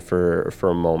watching for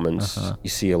a moment. You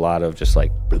see a lot of just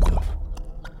like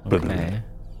Okay.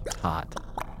 Hot.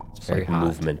 It's very like hot.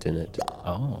 movement in it.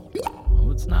 Oh,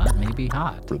 it's not. Maybe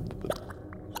hot.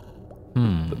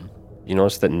 You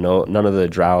notice that none of the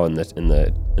drow in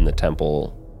the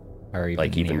temple Or even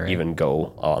like near it. even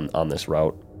go on this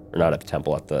route, or not at the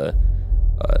temple, at the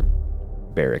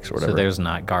barracks or whatever. So there's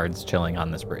not guards chilling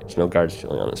on this bridge. There's no guards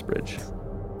chilling on this bridge.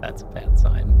 That's a bad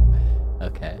sign.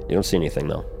 Okay. You don't see anything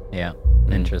though. Yeah.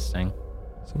 Interesting.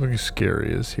 Something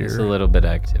scary is It's a here. little bit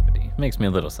of activity. Makes me a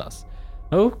little sus.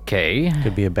 Okay.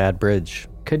 Could be a bad bridge.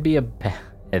 Could be a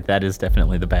that is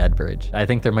definitely the bad bridge. I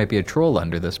think there might be a troll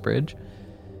under this bridge.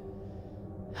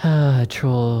 A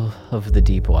troll of the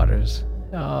deep waters.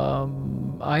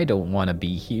 I don't want to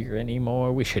be here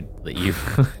anymore. We should leave.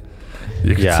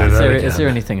 You can Yeah. say Is that there, again. is there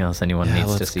anything else anyone needs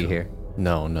to let's see go. here?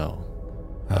 No.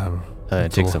 That's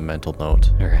It takes a- a mental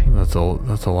note. All right. That's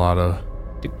a lot of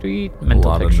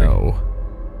Mental picture. no.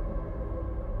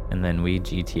 And then we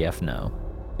GTF no.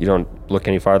 You don't look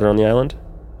any farther on the island?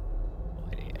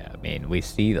 Yeah, I mean, we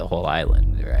see the whole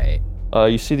island, right?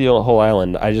 You see the whole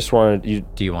island. I just wanted you.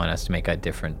 Do you want us to make a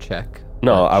different check?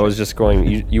 No, I was just going.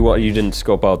 You didn't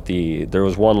scope out the. There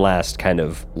was one last kind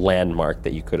of landmark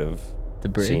that you could have. The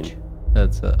bridge? Seen.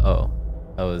 That's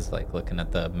I was like looking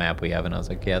at the map we have and I was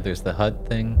like, yeah, there's the hut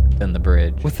thing, then the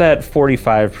bridge. With that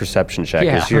 45 perception check,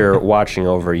 Yeah. as you're watching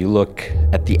over, you look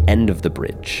at the end of the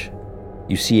bridge.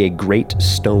 You see a great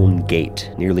stone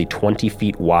gate, nearly 20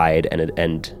 feet wide and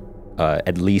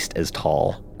at least as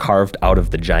tall, carved out of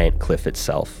the giant cliff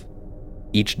itself.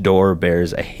 Each door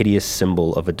bears a hideous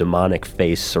symbol of a demonic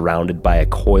face surrounded by a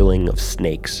coiling of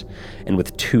snakes, and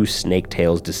with 2 snake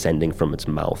tails descending from its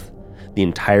mouth. The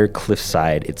entire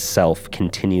cliffside itself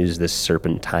continues this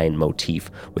serpentine motif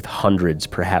with hundreds,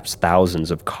 perhaps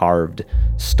thousands of carved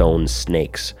stone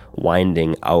snakes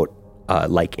winding out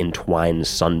like entwined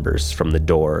sunbursts from the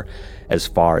door as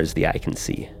far as the eye can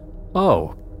see.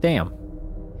 Oh, damn.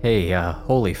 Hey,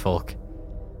 holy folk.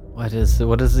 What is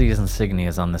these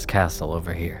insignias on this castle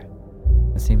over here?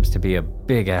 It seems to be a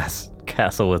big-ass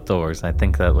castle with doors. I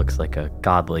think that looks like a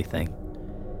godly thing.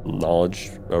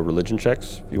 Knowledge, religion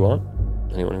checks, if you want.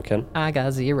 Anyone who can. I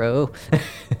got 0.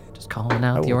 Just calling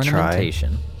out I the will try.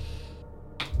 ornamentation.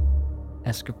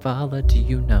 Escrivala, do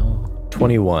you know?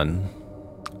 21.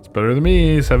 It's better than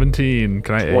me. 17.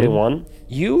 Can I aid? 21.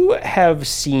 You have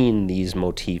seen these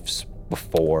motifs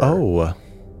before. Oh,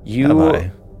 have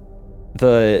I?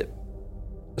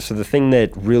 So the thing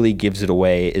that really gives it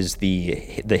away is the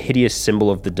hideous symbol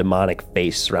of the demonic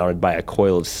face surrounded by a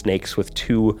coil of snakes with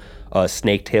 2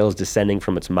 snake tails descending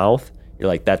from its mouth. You're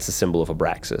like, that's the symbol of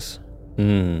Abraxas.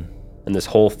 And this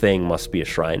whole thing must be a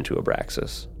shrine to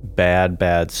Abraxas.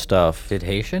 Bad stuff. Did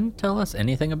Haitian tell us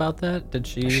anything about that? Did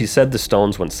she? She said the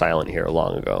stones went silent here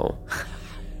long ago.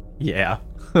 Yeah.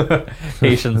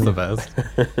 Haitian's the best.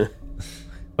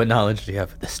 What knowledge do you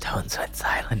have? The stones went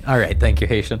silent. All right, thank you,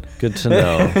 Haitian. Good to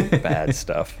know. Bad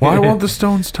stuff. Why won't the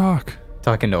stones talk?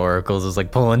 Talking to oracles is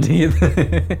like pulling teeth.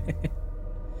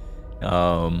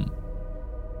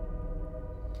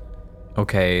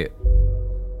 Okay.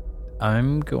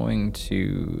 I'm going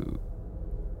to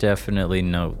definitely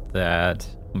note that.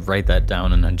 Write that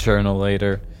down in a journal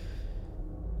later.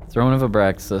 Throne of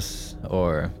Abraxas,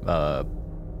 or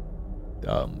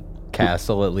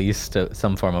castle at least,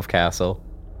 some form of castle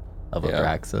of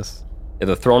Abraxas. Yeah,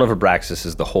 the throne of Abraxas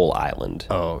is the whole island.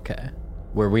 Oh, okay.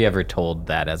 Were we ever told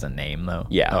that as a name, though?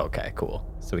 Yeah. Oh, okay, cool.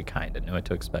 So we kind of knew what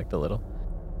to expect a little.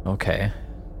 Okay.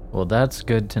 Well, that's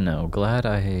good to know. Glad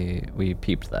we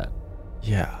peeped that.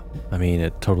 Yeah. I mean,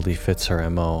 it totally fits her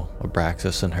MO,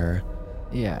 Abraxas and her.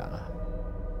 Yeah.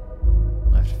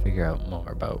 I have to figure out more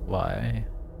about why.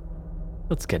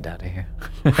 Let's get out of here.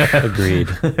 Agreed.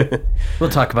 We'll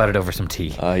talk about it over some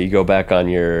tea. You go back on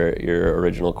your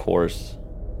original course.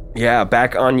 Yeah,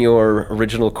 back on your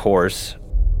original course.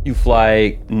 You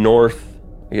fly north,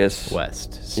 I guess.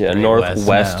 West. Yeah, Straight northwest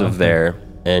west of there.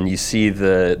 And you see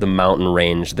the mountain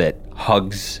range that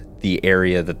hugs the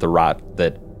area that the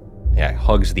Rotstone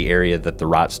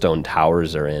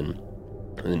Towers are in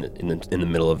the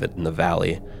middle of it in the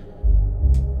valley.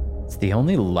 It's the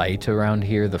only light around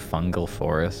here, the fungal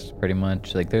forest, pretty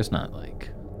much. Like, there's not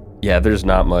there's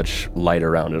not much light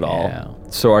around at all. Yeah.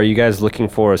 So are you guys looking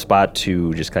for a spot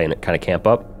to just kind of camp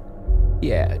up?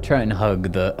 Yeah, try and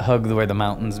hug where the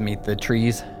mountains meet the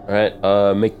trees. All right,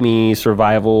 make me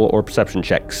survival or perception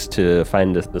checks to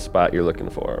find the spot you're looking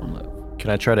for.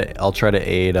 I'll try to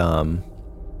aid,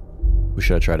 who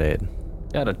should I try to aid?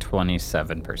 Got a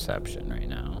 27 perception right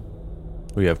now.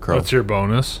 We have Crow. What's your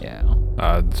bonus? Yeah.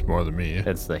 It's more than me.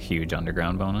 It's the huge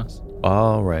underground bonus.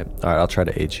 All right, I'll try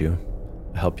to aid you.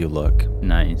 Help you look.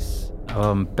 Nice.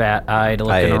 Bat-eyed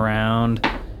looking around.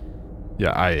 Yeah,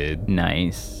 I aid.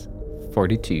 Nice.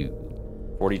 42.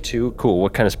 42? Cool.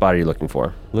 What kind of spot are you looking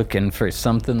for? Looking for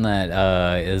something that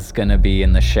is going to be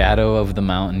in the shadow of the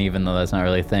mountain, even though that's not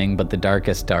really a thing, but the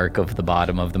darkest dark of the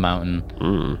bottom of the mountain.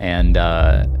 And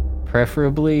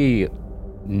preferably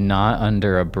not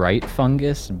under a bright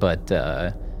fungus, but,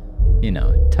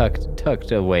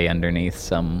 tucked away underneath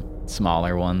some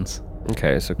smaller ones.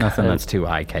 Okay, so Nothing that's too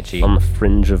eye-catchy. on the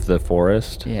fringe of the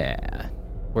forest. Yeah,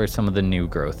 where some of the new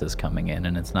growth is coming in,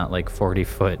 and it's not like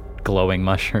 40-foot glowing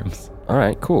mushrooms. All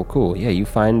right, cool. Yeah, you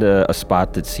find a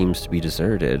spot that seems to be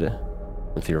deserted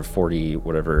with your 40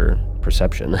 whatever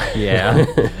perception. Yeah,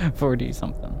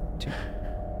 40-something.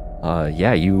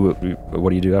 What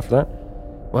do you do after that?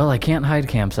 Well, I can't hide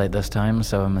campsite this time,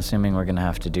 so I'm assuming we're gonna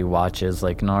have to do watches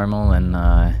like normal, and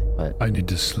but I need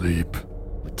to sleep.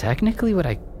 technically what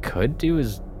I could do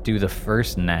is do the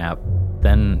first nap,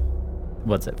 then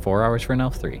what's it, 4 hours for now?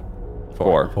 3.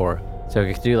 4. So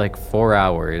I could do like 4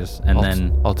 hours, and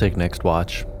I'll take next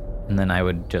watch. and then I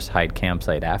would just hide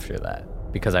campsite after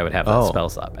that, because I would have that spell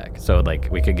slot back. So like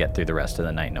we could get through the rest of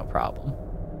the night, no problem.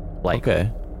 Like, Okay.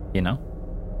 you know?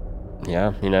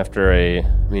 Yeah,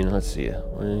 let's see.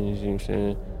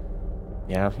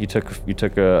 Yeah, you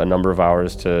took a number of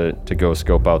hours to go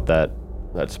scope out that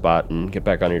spot and get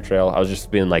back on your trail. I was just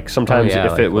being like, sometimes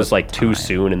if it was like too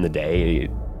soon in the day,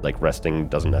 like resting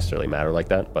doesn't necessarily matter like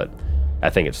that, but I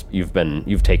think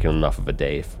you've taken enough of a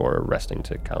day for resting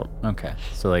to count. Okay.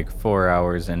 So like 4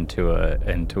 hours into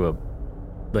a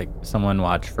like someone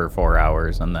watch for 4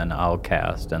 hours, and then I'll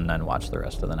cast and then watch the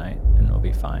rest of the night, and it'll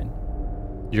be fine.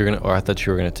 Or I thought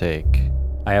you were gonna take.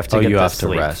 I have to get you the have to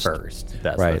sleep rest. first.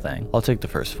 That's Right. the thing. I'll take the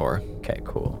first 4. Okay,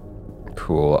 cool.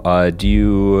 Cool. Do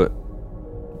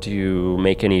you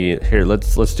make any? Here,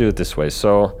 let's do it this way.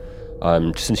 So,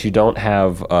 since you don't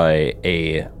have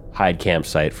a hide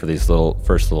campsite for these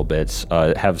first little bits,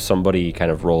 have somebody kind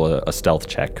of roll a stealth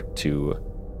check to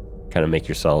kind of make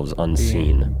yourselves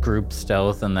unseen. Group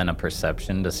stealth and then a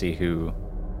perception to see who's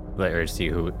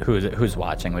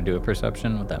watching would do a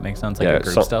perception. Would that make sense? Like a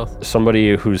group stealth?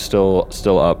 Somebody who's still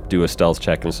up, do a stealth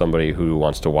check, and somebody who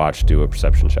wants to watch, do a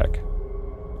perception check.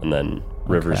 And then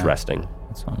River's resting.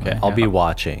 That's one. Okay, I'll be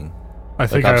watching. I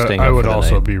think I'm staying I up would for the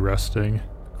also night. be resting.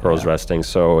 Crow's resting,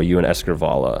 so you and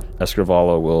Escrivala.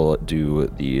 Escrivala will do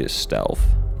the stealth.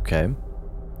 Okay.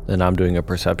 Then I'm doing a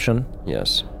perception.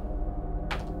 Yes.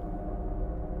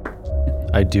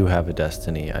 I do have a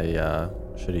destiny. I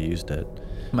should have used it.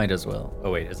 Might as well.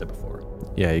 Oh wait, is it before?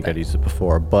 Yeah, you got to use it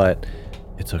before, but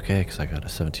it's okay because I got a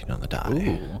 17 on the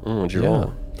die. What'd you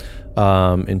roll?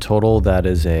 In total, that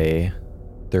is a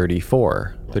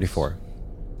 34. 34.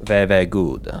 Very, very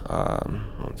good.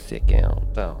 Let's check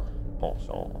out.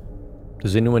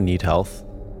 Does anyone need health?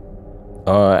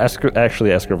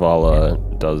 Actually,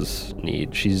 Escrivala does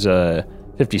need. She's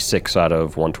 56 out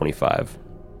of 125.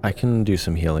 I can do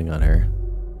some healing on her.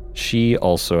 She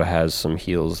also has some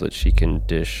heals that she can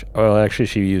dish. Oh, actually,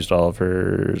 she used all of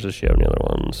hers. Does she have any other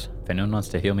ones? If anyone wants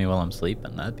to heal me while I'm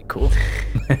sleeping, that'd be cool.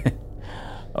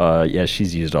 Yeah,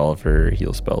 she's used all of her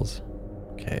heal spells.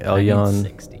 Okay, I need Elyon.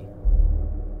 60.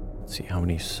 Let's see, how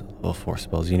many level 4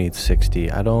 spells? You need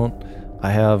 60. I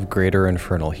have Greater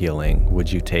Infernal Healing. Would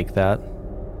you take that?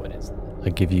 What is that? I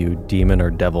give you Demon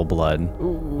or Devil Blood.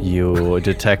 Ooh. You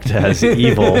detect as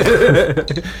evil,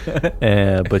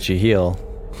 but you heal.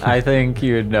 I think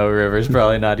you'd know River's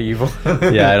probably not evil.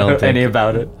 Yeah, I don't think any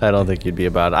about it. I don't think you'd be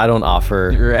about it. I don't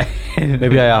offer. Right.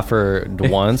 Maybe I offer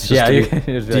once. Just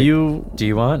do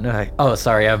you want? Oh,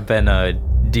 sorry, I've been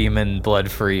demon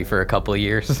blood free for a couple of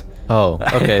years. Oh,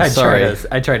 okay. Sorry.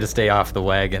 I tried to stay off the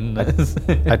wagon.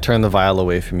 I turn the vial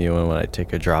away from you, and when I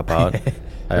take a drop out,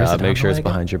 I make sure it's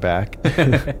behind your back.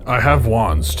 I have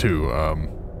wands too.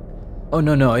 Oh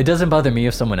no, it doesn't bother me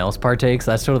if someone else partakes.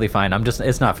 That's totally fine.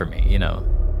 It's not for me.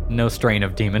 No strain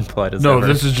of demon blood is ever.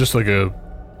 This is just like a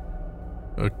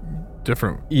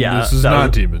different. Yeah, this is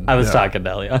not demon. I was talking to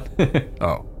Elyon.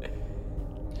 Oh.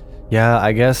 Yeah,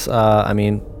 I guess.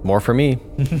 More for me.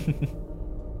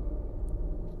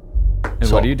 And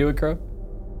what do you do at Crow?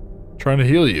 Trying to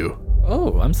heal you.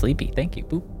 Oh, I'm sleepy. Thank you.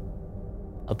 Boop.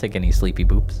 I'll take any sleepy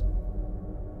boops.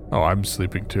 Oh, I'm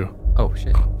sleeping too. Oh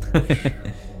shit.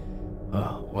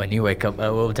 Oh, when you wake up,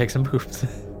 we'll take some boops.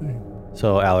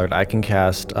 So, Allard, I can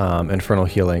cast Infernal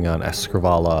Healing on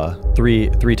Escrivala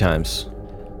three times,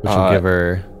 which will give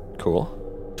her Cool.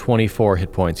 24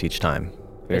 hit points each time.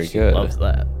 Very She good. loves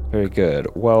that. Very good.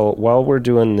 Well, while we're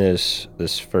doing this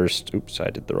first, oops,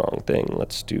 I did the wrong thing.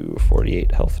 Let's do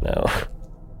 48 health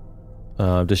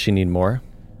now. Does she need more?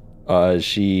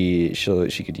 She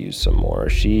could use some more.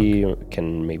 She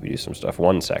can maybe do some stuff.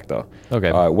 1 sec though.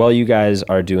 Okay. While you guys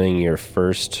are doing your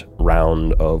first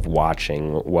round of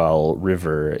watching, while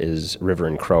River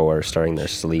and Crow are starting their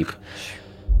sleep,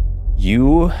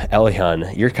 you,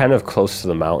 Elyon, you're kind of close to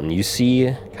the mountain. You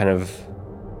see kind of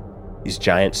these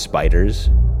giant spiders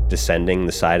descending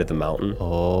the side of the mountain.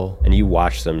 Oh. And you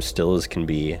watch them still as can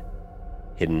be,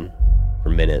 hidden for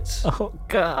minutes. Oh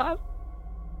God.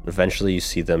 Eventually you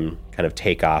see them kind of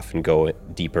take off and go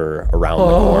deeper around the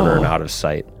corner and out of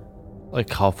sight. Like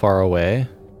how far away?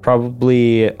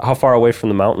 Probably, how far away from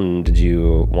the mountain did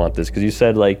you want this? Because you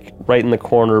said like right in the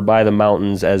corner by the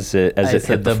mountains as it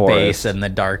hit the forest. Base and the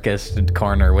darkest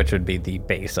corner, which would be the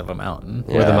base of a mountain.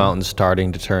 Where the mountain's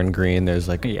starting to turn green, there's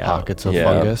like pockets of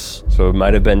fungus. So it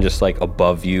might have been just like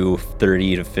above you,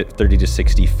 30 to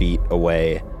 60 feet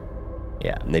away.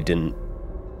 Yeah. And they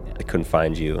couldn't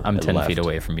find you. I'm 10 left. feet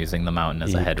away from using the mountain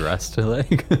as a headrest.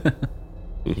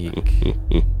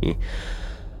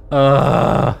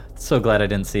 So glad I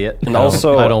didn't see it. And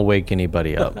also, I don't wake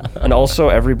anybody up. And also,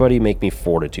 everybody make me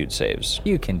fortitude saves.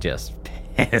 You can just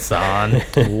piss on.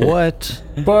 What?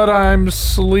 But I'm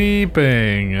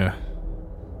sleeping.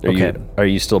 Are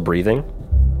you still breathing?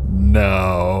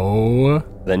 No.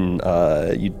 Then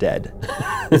you dead.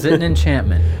 Is it an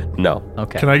enchantment? No.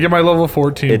 Okay. Can I get my level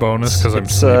 14 bonus because I'm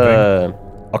sleeping?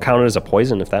 I'll count it as a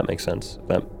poison if that makes sense. If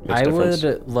that makes I difference.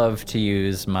 would love to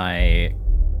use my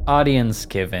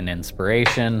audience-given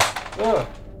inspiration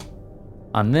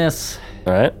on this.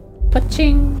 All right.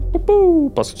 Pa-ching.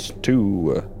 Boo,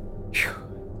 +2.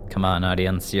 Come on,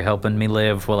 audience. You're helping me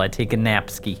live while I take a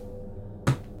napski.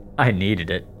 I needed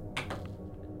it.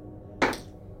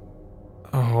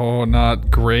 Oh, not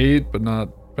great, but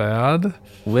not bad.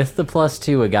 With the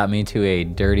 +2, it got me to a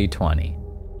dirty 20.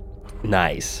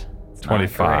 Nice.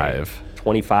 25.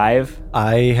 25.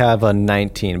 I have a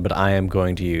 19, but I am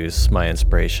going to use my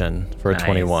inspiration for a Nice.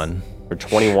 21. For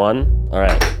 21. All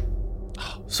right.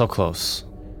 So close.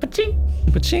 Ba-ching.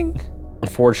 Ba-ching.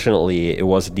 Unfortunately, it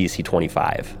was a DC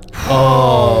 25.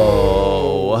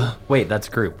 Oh. Wait, that's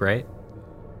group, right?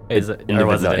 Is it, or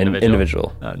was it individual?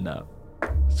 Individual. Oh, no.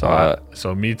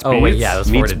 So meets beats. Oh, wait, yeah, it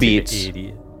was Meets fortitude, beats.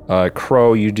 idiot.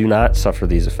 Crow, you do not suffer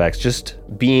these effects. Just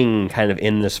being kind of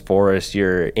in this forest,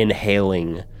 you're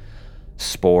inhaling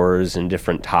spores and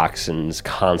different toxins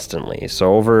constantly.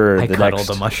 So over I the cuddled next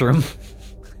a mushroom.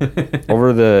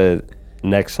 over the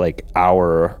next like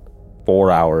hour,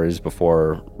 4 hours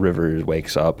before River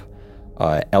wakes up,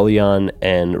 Elion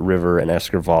and River and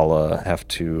Escrivala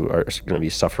are going to be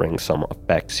suffering some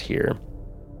effects here.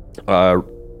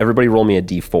 Everybody roll me a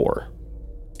d4.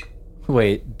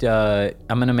 Wait, I'm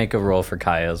going to make a roll for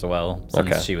Kaya as well, since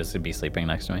Okay. she was to be sleeping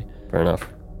next to me. Fair enough.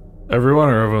 Everyone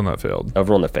or everyone that failed?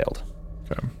 Everyone that failed.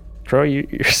 Okay. Crow,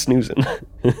 you're snoozing.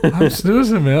 I'm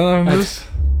snoozing, man. I'm just...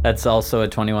 That's also a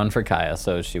 21 for Kaya,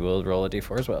 so she will roll a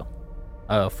d4 as well.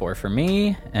 A 4 for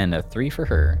me, and a 3 for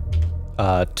her.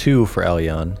 2 for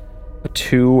Elion. A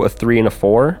 2, a 3, and a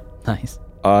 4. Nice.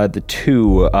 The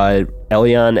 2,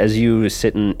 Elion, as you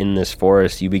sit in this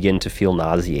forest, you begin to feel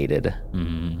nauseated.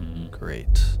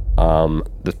 Great.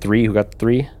 The 3, who got the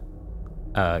 3?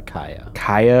 Kaya.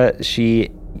 Kaya,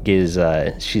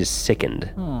 she's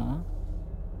sickened. Aww.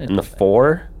 And the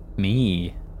 4?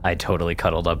 Me. I totally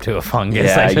cuddled up to a fungus.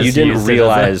 Yeah, I just you didn't used it as a-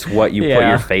 realize what you put Yeah.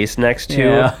 your face next to,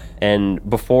 Yeah. and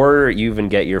before you even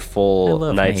get your I full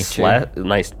love night's nature.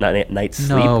 night's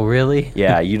sleep, No, really?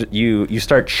 yeah, you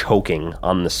start choking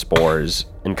on the spores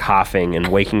and coughing and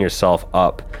waking yourself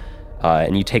up,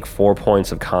 and you take 4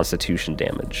 points of Constitution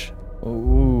damage.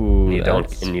 Ooh. And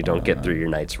that's you don't get fun. through your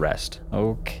night's rest.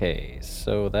 Okay,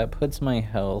 so that puts my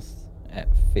health at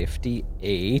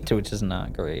 58, which is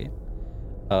not great.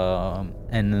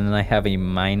 And then I have a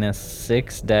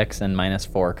 -6 dex and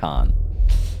 -4 con.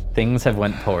 Things have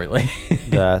went poorly.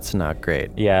 That's not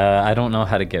great. Yeah, I don't know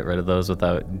how to get rid of those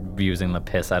without using the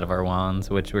piss out of our wands,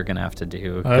 which we're gonna have to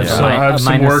do. I have, 'cause some, a I have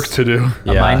some minus- work to do.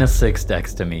 A Yeah. -6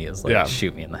 dex to me is like Yeah.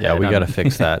 shoot me in the head. Yeah, we I'm- gotta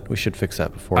fix that. We should fix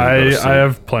that before we go I to sleep.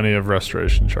 have plenty of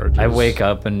restoration charges. I wake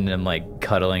up and I'm like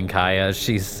cuddling Kaya.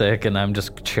 She's sick and I'm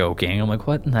just choking. I'm like,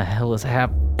 what in the hell is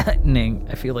happening?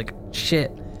 I feel like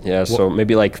shit. Yeah, so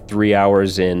maybe like 3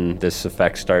 hours in, this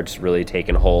effect starts really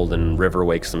taking hold, and River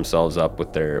wakes themselves up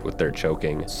with their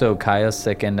choking. So Kaya's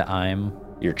sick and I'm.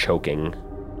 You're choking.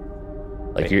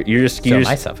 Like Wait, you're just So am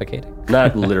I suffocating?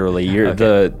 not literally. You're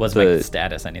Okay. What's my the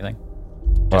status? Anything?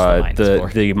 Just the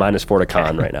 -4. the -4 to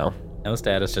con right now. No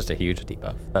status, just a huge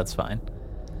debuff. That's fine.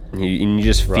 You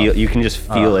just feel. You can just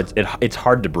feel it. It's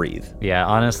hard to breathe. Yeah,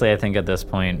 honestly, I think at this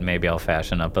point maybe I'll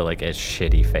fashion up a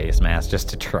shitty face mask just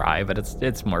to try, but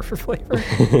it's more for flavor.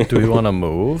 Do we want to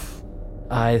move?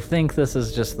 I think this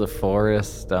is just the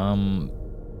forest.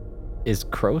 Is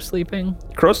Crow sleeping?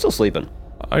 Crow's still sleeping.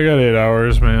 I got 8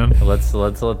 hours, man. Let's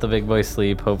let the big boy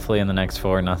sleep. Hopefully in the next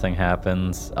 4 nothing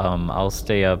happens. I'll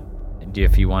stay up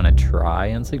if you want to try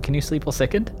and sleep. Can you sleep while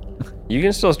sickened? You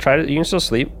can still try to. You can still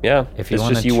sleep. Yeah. If you it's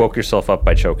wanna just you woke yourself up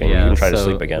by choking. You can try to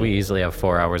sleep again. We easily have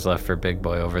 4 hours left for big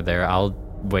boy over there. I'll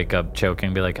wake up choking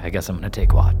and be like, I guess I'm gonna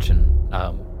take watch and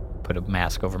put a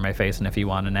mask over my face. And if you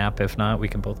want a nap, if not, we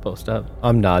can both post up.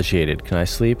 I'm nauseated. Can I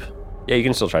sleep? Yeah, you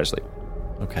can still try to sleep.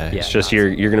 Okay. Yeah. It's just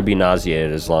you're gonna be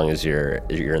nauseated as long as you're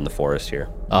in the forest here.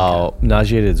 Oh,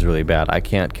 nauseated is really bad. I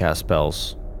can't cast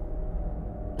spells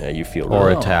Yeah, you feel or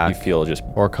really, attack You feel just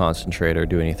or concentrate or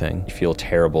do anything. you feel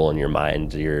terrible in your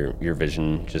mind. Your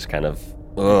vision just kind of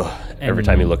every And-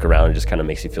 time you look around, it just kind of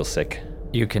makes you feel sick.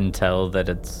 You can tell that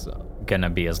it's gonna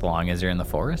be as long as you're in the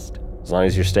forest. As long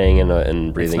as you're staying in and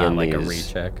It's breathing not in like a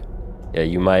these. recheck. Yeah,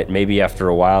 you might maybe after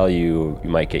a while you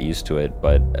might get used to it,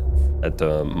 but at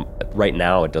the right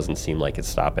now it doesn't seem like it's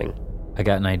stopping. I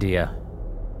got an idea.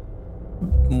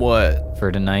 What?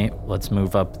 For tonight, let's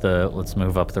move up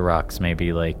the rocks,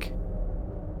 maybe like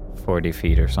 40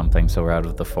 feet or something, so we're out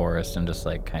of the forest and just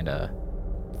like kind of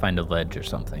find a ledge or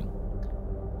something,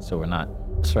 so we're not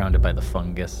surrounded by the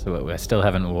fungus. So I still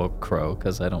haven't woke Crow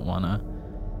because I don't want to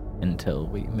until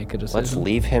we make a decision. Let's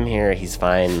leave him here. He's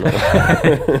fine.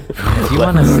 If you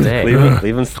want to stay,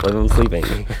 leave him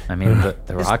sleeping. I mean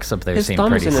the rocks up there His seem thumb's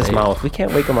pretty in his safe. mouth. We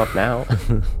can't wake him up now.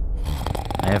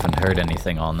 I haven't heard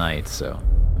anything all night, so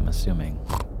I'm assuming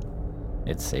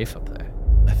it's safe up there.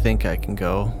 I think I can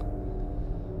go.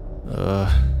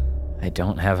 I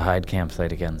don't have hide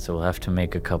campsite again, so we'll have to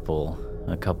make a couple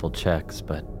a couple checks,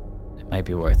 but it might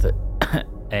be worth it.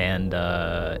 And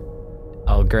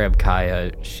I'll grab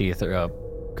Kaya, sheath her up,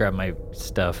 grab my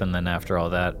stuff, and then after all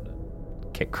that,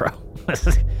 kick Crow.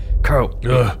 Crow,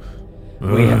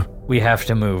 we have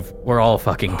to move. We're all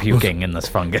fucking puking in this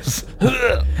fungus.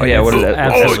 Oh yeah, what is that?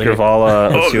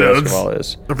 Escrivala. Let's see what Escrivala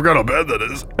is. I forgot how bad that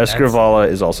is. Escrivala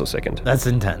is also sickened. That's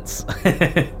intense.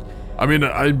 I mean,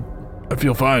 I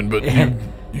feel fine, but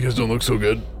you guys don't look so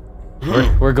good.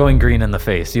 We're going green in the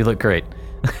face. You look great.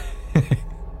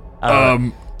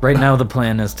 Right now the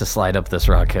plan is to slide up this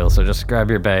rock hill, so just grab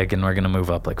your bag and we're gonna move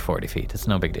up like 40 feet. It's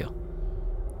no big deal.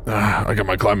 I got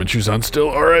my climbing shoes on still.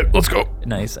 All right, let's go.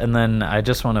 Nice. And then I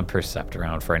just want to percept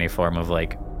around for any form of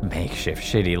like makeshift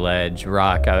shitty ledge,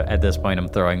 rock. At this point, I'm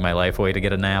throwing my life away to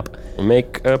get a nap.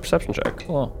 Make a perception check.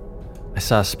 Cool. I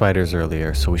saw spiders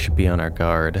earlier, so we should be on our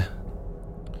guard.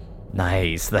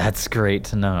 Nice. That's great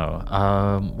to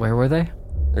know. Where were they?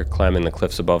 They're climbing the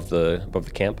cliffs above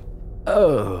the camp.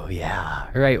 Oh, yeah.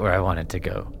 Right where I wanted to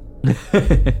go.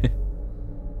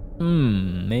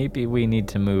 Maybe we need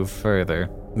to move further.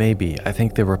 Maybe. I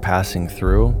think they were passing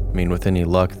through. I mean, with any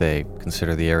luck, they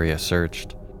consider the area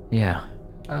searched. Yeah.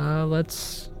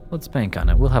 Let's bank on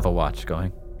it. We'll have a watch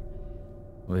going.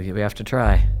 We have to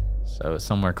try. So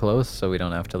somewhere close, so we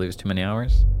don't have to lose too many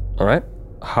hours. All right.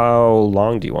 How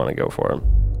long do you want to go for?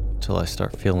 Till I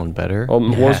start feeling better. What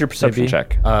was your perception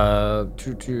check?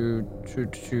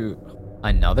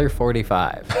 Another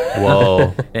 45.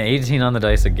 Whoa. And 18 on the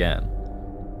dice again.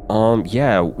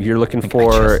 Yeah, you're looking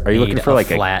for. Are you looking for like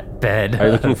a flat bed? Are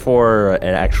you looking for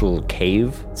an actual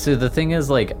cave? So the thing is,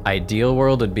 like, ideal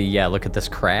world would be, look at this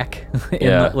crack.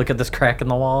 Look at this crack in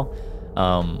the wall.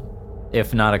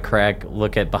 If not a crack,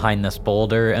 look at behind this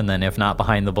boulder, and then if not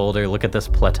behind the boulder, look at this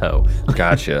plateau.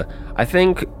 Gotcha. I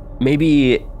think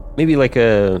maybe like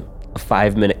a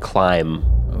 5-minute climb.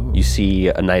 Ooh. You see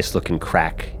a nice looking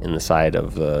crack in the side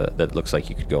of that looks like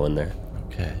you could go in there.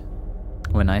 Okay.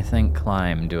 When I think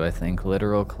climb, do I think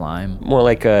literal climb? More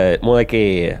like a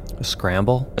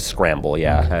scramble. A scramble,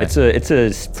 yeah. Okay. It's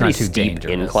a pretty too steep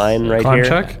dangerous. incline right Climb here.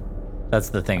 check? That's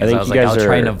the thing. I think I was you like, guys I'll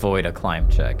try and are- avoid a climb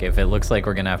check. If it looks like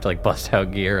we're gonna have to like bust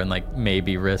out gear and like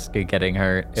maybe risk getting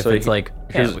hurt. If So it's like,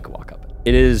 here's- we could walk up it.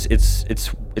 It is.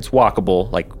 It's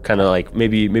walkable, like kind of like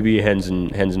maybe hands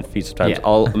and feet sometimes.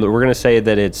 Yeah. We're gonna say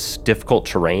that it's difficult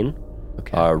terrain.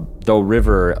 Okay. Though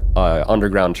river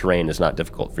underground terrain is not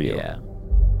difficult for you. Yeah.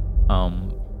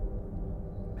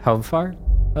 How far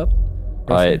up?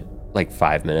 Like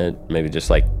 5 minutes, maybe just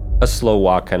like a slow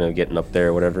walk, kind of getting up there,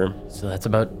 or whatever. So that's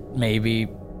about maybe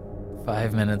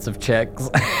 5 minutes of checks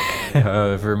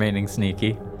of remaining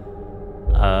sneaky.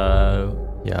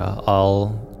 Yeah,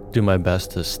 I'll do my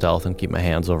best to stealth and keep my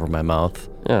hands over my mouth.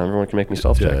 Yeah, everyone can make me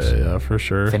stealth checks. Yeah, for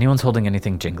sure. If anyone's holding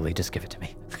anything jingly, just give it to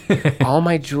me. All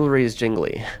my jewelry is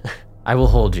jingly. I will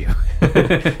hold you.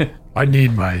 I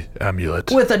need my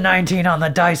amulet. With a 19 on the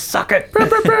dice, suck it.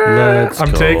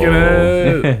 I'm taking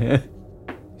it.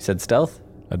 You said stealth?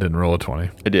 I didn't roll a 20.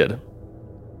 I did.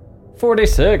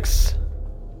 46.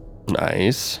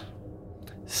 Nice.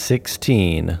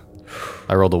 16.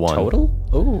 I rolled a 1.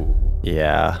 Total? Ooh.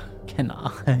 Yeah. Can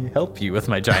I help you with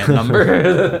my giant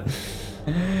number?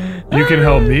 You can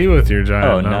help me with your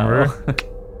giant number. No.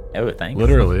 Oh, thanks.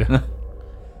 Literally.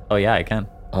 Oh, yeah, I can.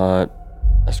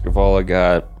 Escrivala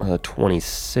got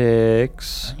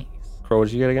 26. Nice. Crow, what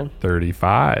did you get again?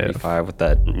 35. 35 with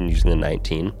that, using the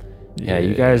 19. Yeah,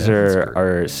 you guys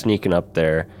are sneaking up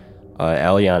there.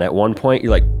 Elion, at one point,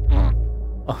 you're like...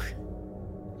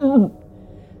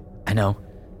 I know.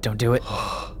 Don't do it.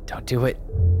 Don't do it.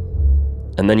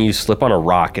 And then you slip on a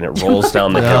rock and it rolls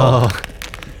down the hill.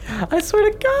 I swear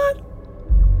to God.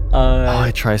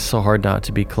 I try so hard not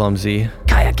to be clumsy.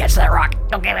 Kaya, catch that rock.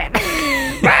 Don't give it.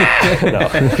 No.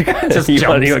 Just you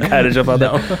jumps. want to kind of jump on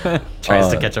that? Tries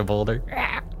to catch a boulder.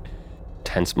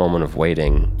 Tense moment of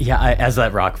waiting. Yeah, as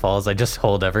that rock falls, I just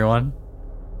hold everyone.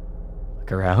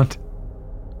 Look around.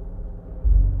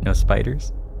 No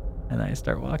spiders. And then I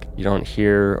start walking. You don't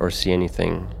hear or see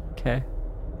anything. Okay.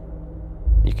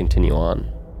 You continue on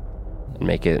and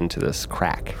make it into this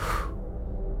crack.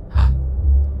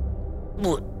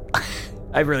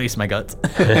 I release my guts.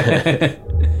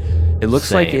 It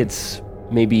looks like Same. it's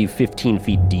maybe 15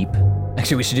 feet deep.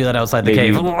 Actually, we should do that outside the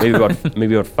Maybe, cave.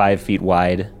 maybe about 5 feet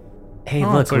wide. Hey,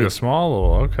 Oh, look, it's like a small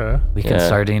little, okay. we can Yeah.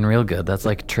 sardine real good. That's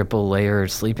like triple layer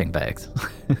sleeping bags.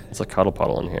 It's a cuddle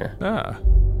puddle in here. Yeah.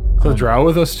 Is the drow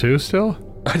with us too still?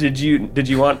 Did you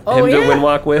want him to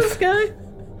windwalk with? guy?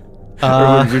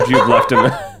 Or would you have left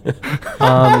him?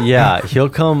 Yeah, he'll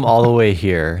come all the way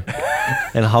here.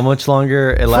 And how much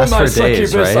longer? It lasts for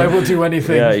days, right? I will do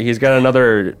anything. Yeah, he's got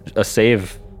a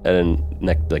save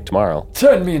like tomorrow.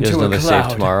 Turn me He has into a another cloud.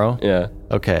 save tomorrow. Yeah.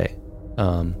 Okay.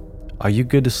 Are you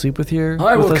good to sleep with your?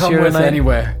 I will us come here with tonight?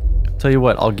 anywhere. Tell you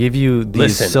what, I'll give you these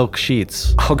Listen. silk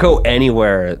sheets. I'll go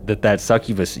anywhere that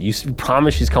succubus. You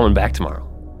promise she's coming back tomorrow.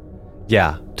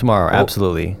 Yeah, tomorrow,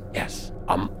 absolutely. Yes.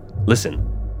 Listen,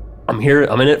 I'm here.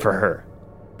 I'm in it for her.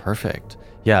 Perfect.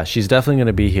 Yeah, she's definitely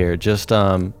gonna be here. Just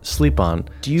sleep on.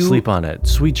 Sleep on it.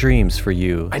 Sweet dreams for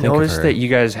you. I Think of noticed her. that you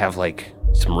guys have like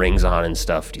some rings on and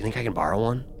stuff. Do you think I can borrow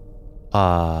one?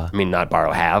 I mean, not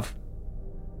borrow, have.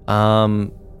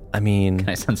 I mean, Can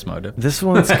I sense motive? this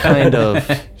one's kind of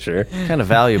Sure.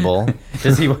 valuable.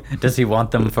 Does he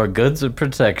want them for goods or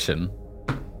protection?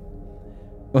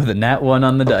 With a nat 1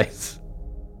 on the dice.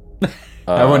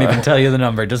 I won't even tell you the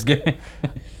number. Just give me.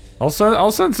 I'll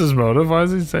sense his motive. Why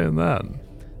is he saying that?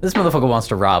 This motherfucker wants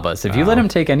to rob us. If you let him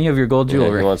take any of your gold Yeah,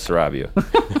 jewelry, he wants to rob you.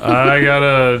 I got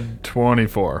a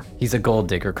 24. he's a gold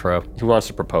digger, Crow. He wants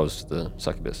to propose to the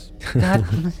succubus.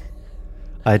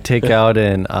 I take out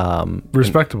an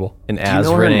Respectable. you know her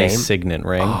Azrene name? signet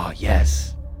ring. Oh,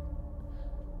 yes.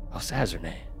 Oh,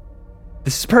 Sazerne.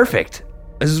 This is perfect.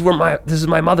 This is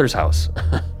my mother's house.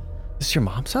 Is this your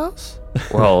mom's house?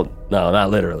 Well, no,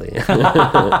 not literally.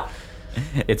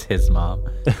 It's his mom.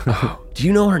 Do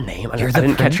you know her name? I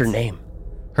didn't catch her name.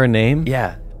 Her name?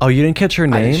 Yeah. Oh, you didn't catch her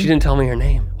name? She didn't tell me her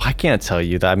name. I can't tell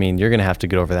you that. I mean, you're gonna have to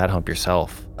get over that hump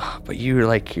yourself. But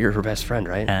you're her best friend,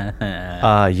 right?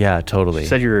 Yeah, totally. You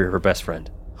said you're her best friend.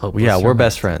 Yeah, we're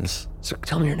best friends. So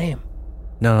tell me your name.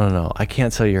 No. I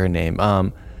can't tell you her name.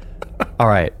 All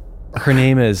right. Her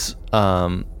name is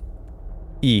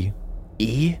E.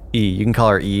 E? E. You can call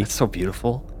her E. That's so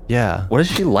beautiful. Yeah. What is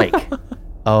she like?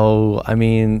 Oh, I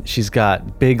mean, she's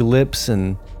got big lips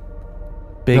and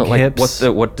big No, like, hips.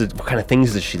 what kind of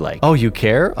things does she like? Oh, you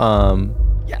care?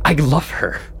 Yeah, I love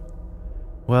her.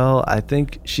 Well, I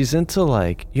think she's into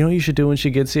like, you know what you should do when she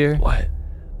gets here? What?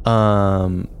 You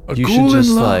ghoul should in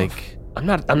just love. like, I'm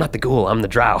not the ghoul. I'm the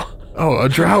drow. Oh, a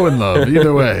drow in love.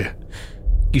 Either way.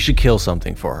 you should kill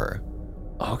something for her.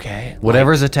 Okay.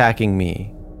 Whatever's attacking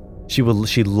me, she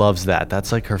loves that.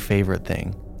 That's like her favorite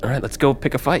thing. All right, let's go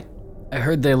pick a fight. I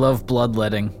heard they love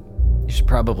bloodletting. You should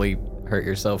probably hurt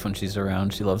yourself when she's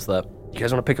around. She loves that. You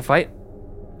guys want to pick a fight?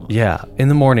 Yeah, in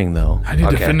the morning though. I need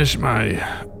to Okay. finish my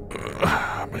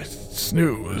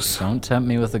snooze. Don't tempt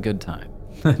me with a good time.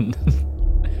 I'm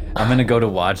gonna go to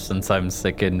watch since I'm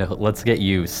sick, and let's get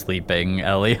you sleeping,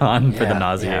 Elion, for the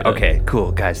nauseated. Yeah. Okay,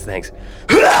 cool, guys. Thanks.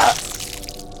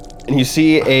 And you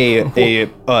see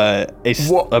the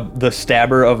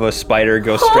stabber of a spider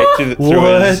go straight through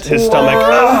his stomach.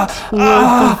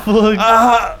 What the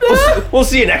fuck? We'll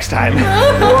see you next time. No.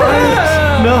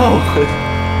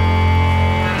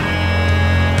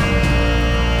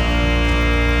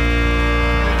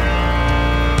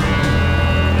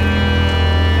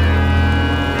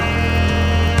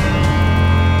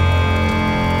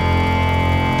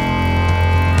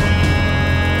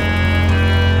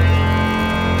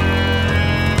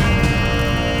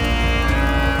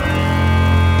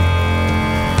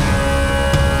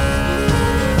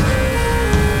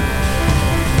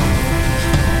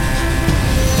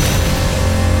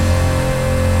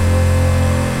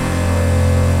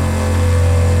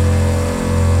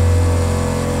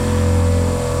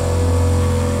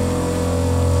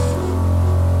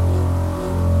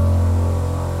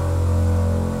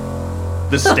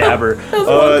 The stabber. one thing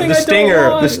The I don't stinger.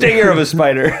 want. The stinger of a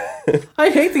spider. I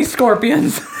hate these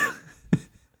scorpions.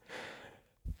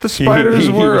 The spiders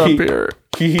were up here.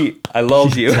 I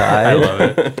love you. I love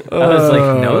it. I was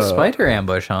like, no spider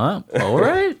ambush, huh? All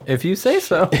right, if you say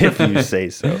so. If you say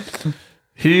so.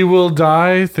 He will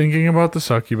die thinking about the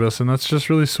succubus, and that's just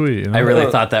really sweet. You know? I really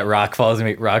thought that rock falls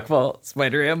gonna be rockfall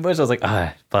spider ambush. I was like,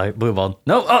 blue ball.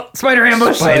 No, spider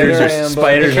ambush. Spiders are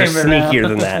It came sneakier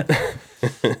around. than that.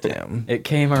 Damn. It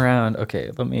came around. Okay,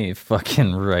 let me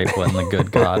fucking write when the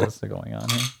good goddess are going on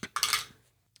here.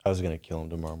 I was gonna kill him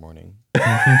tomorrow morning.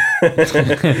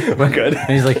 We're good. And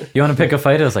he's like, you want to pick a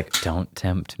fight? I was like, don't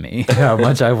tempt me. How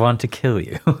much I want to kill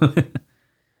you.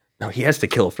 No, he has to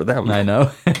kill for them. I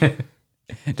know.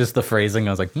 Just the phrasing.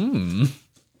 I was like,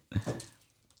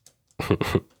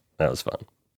 That was fun.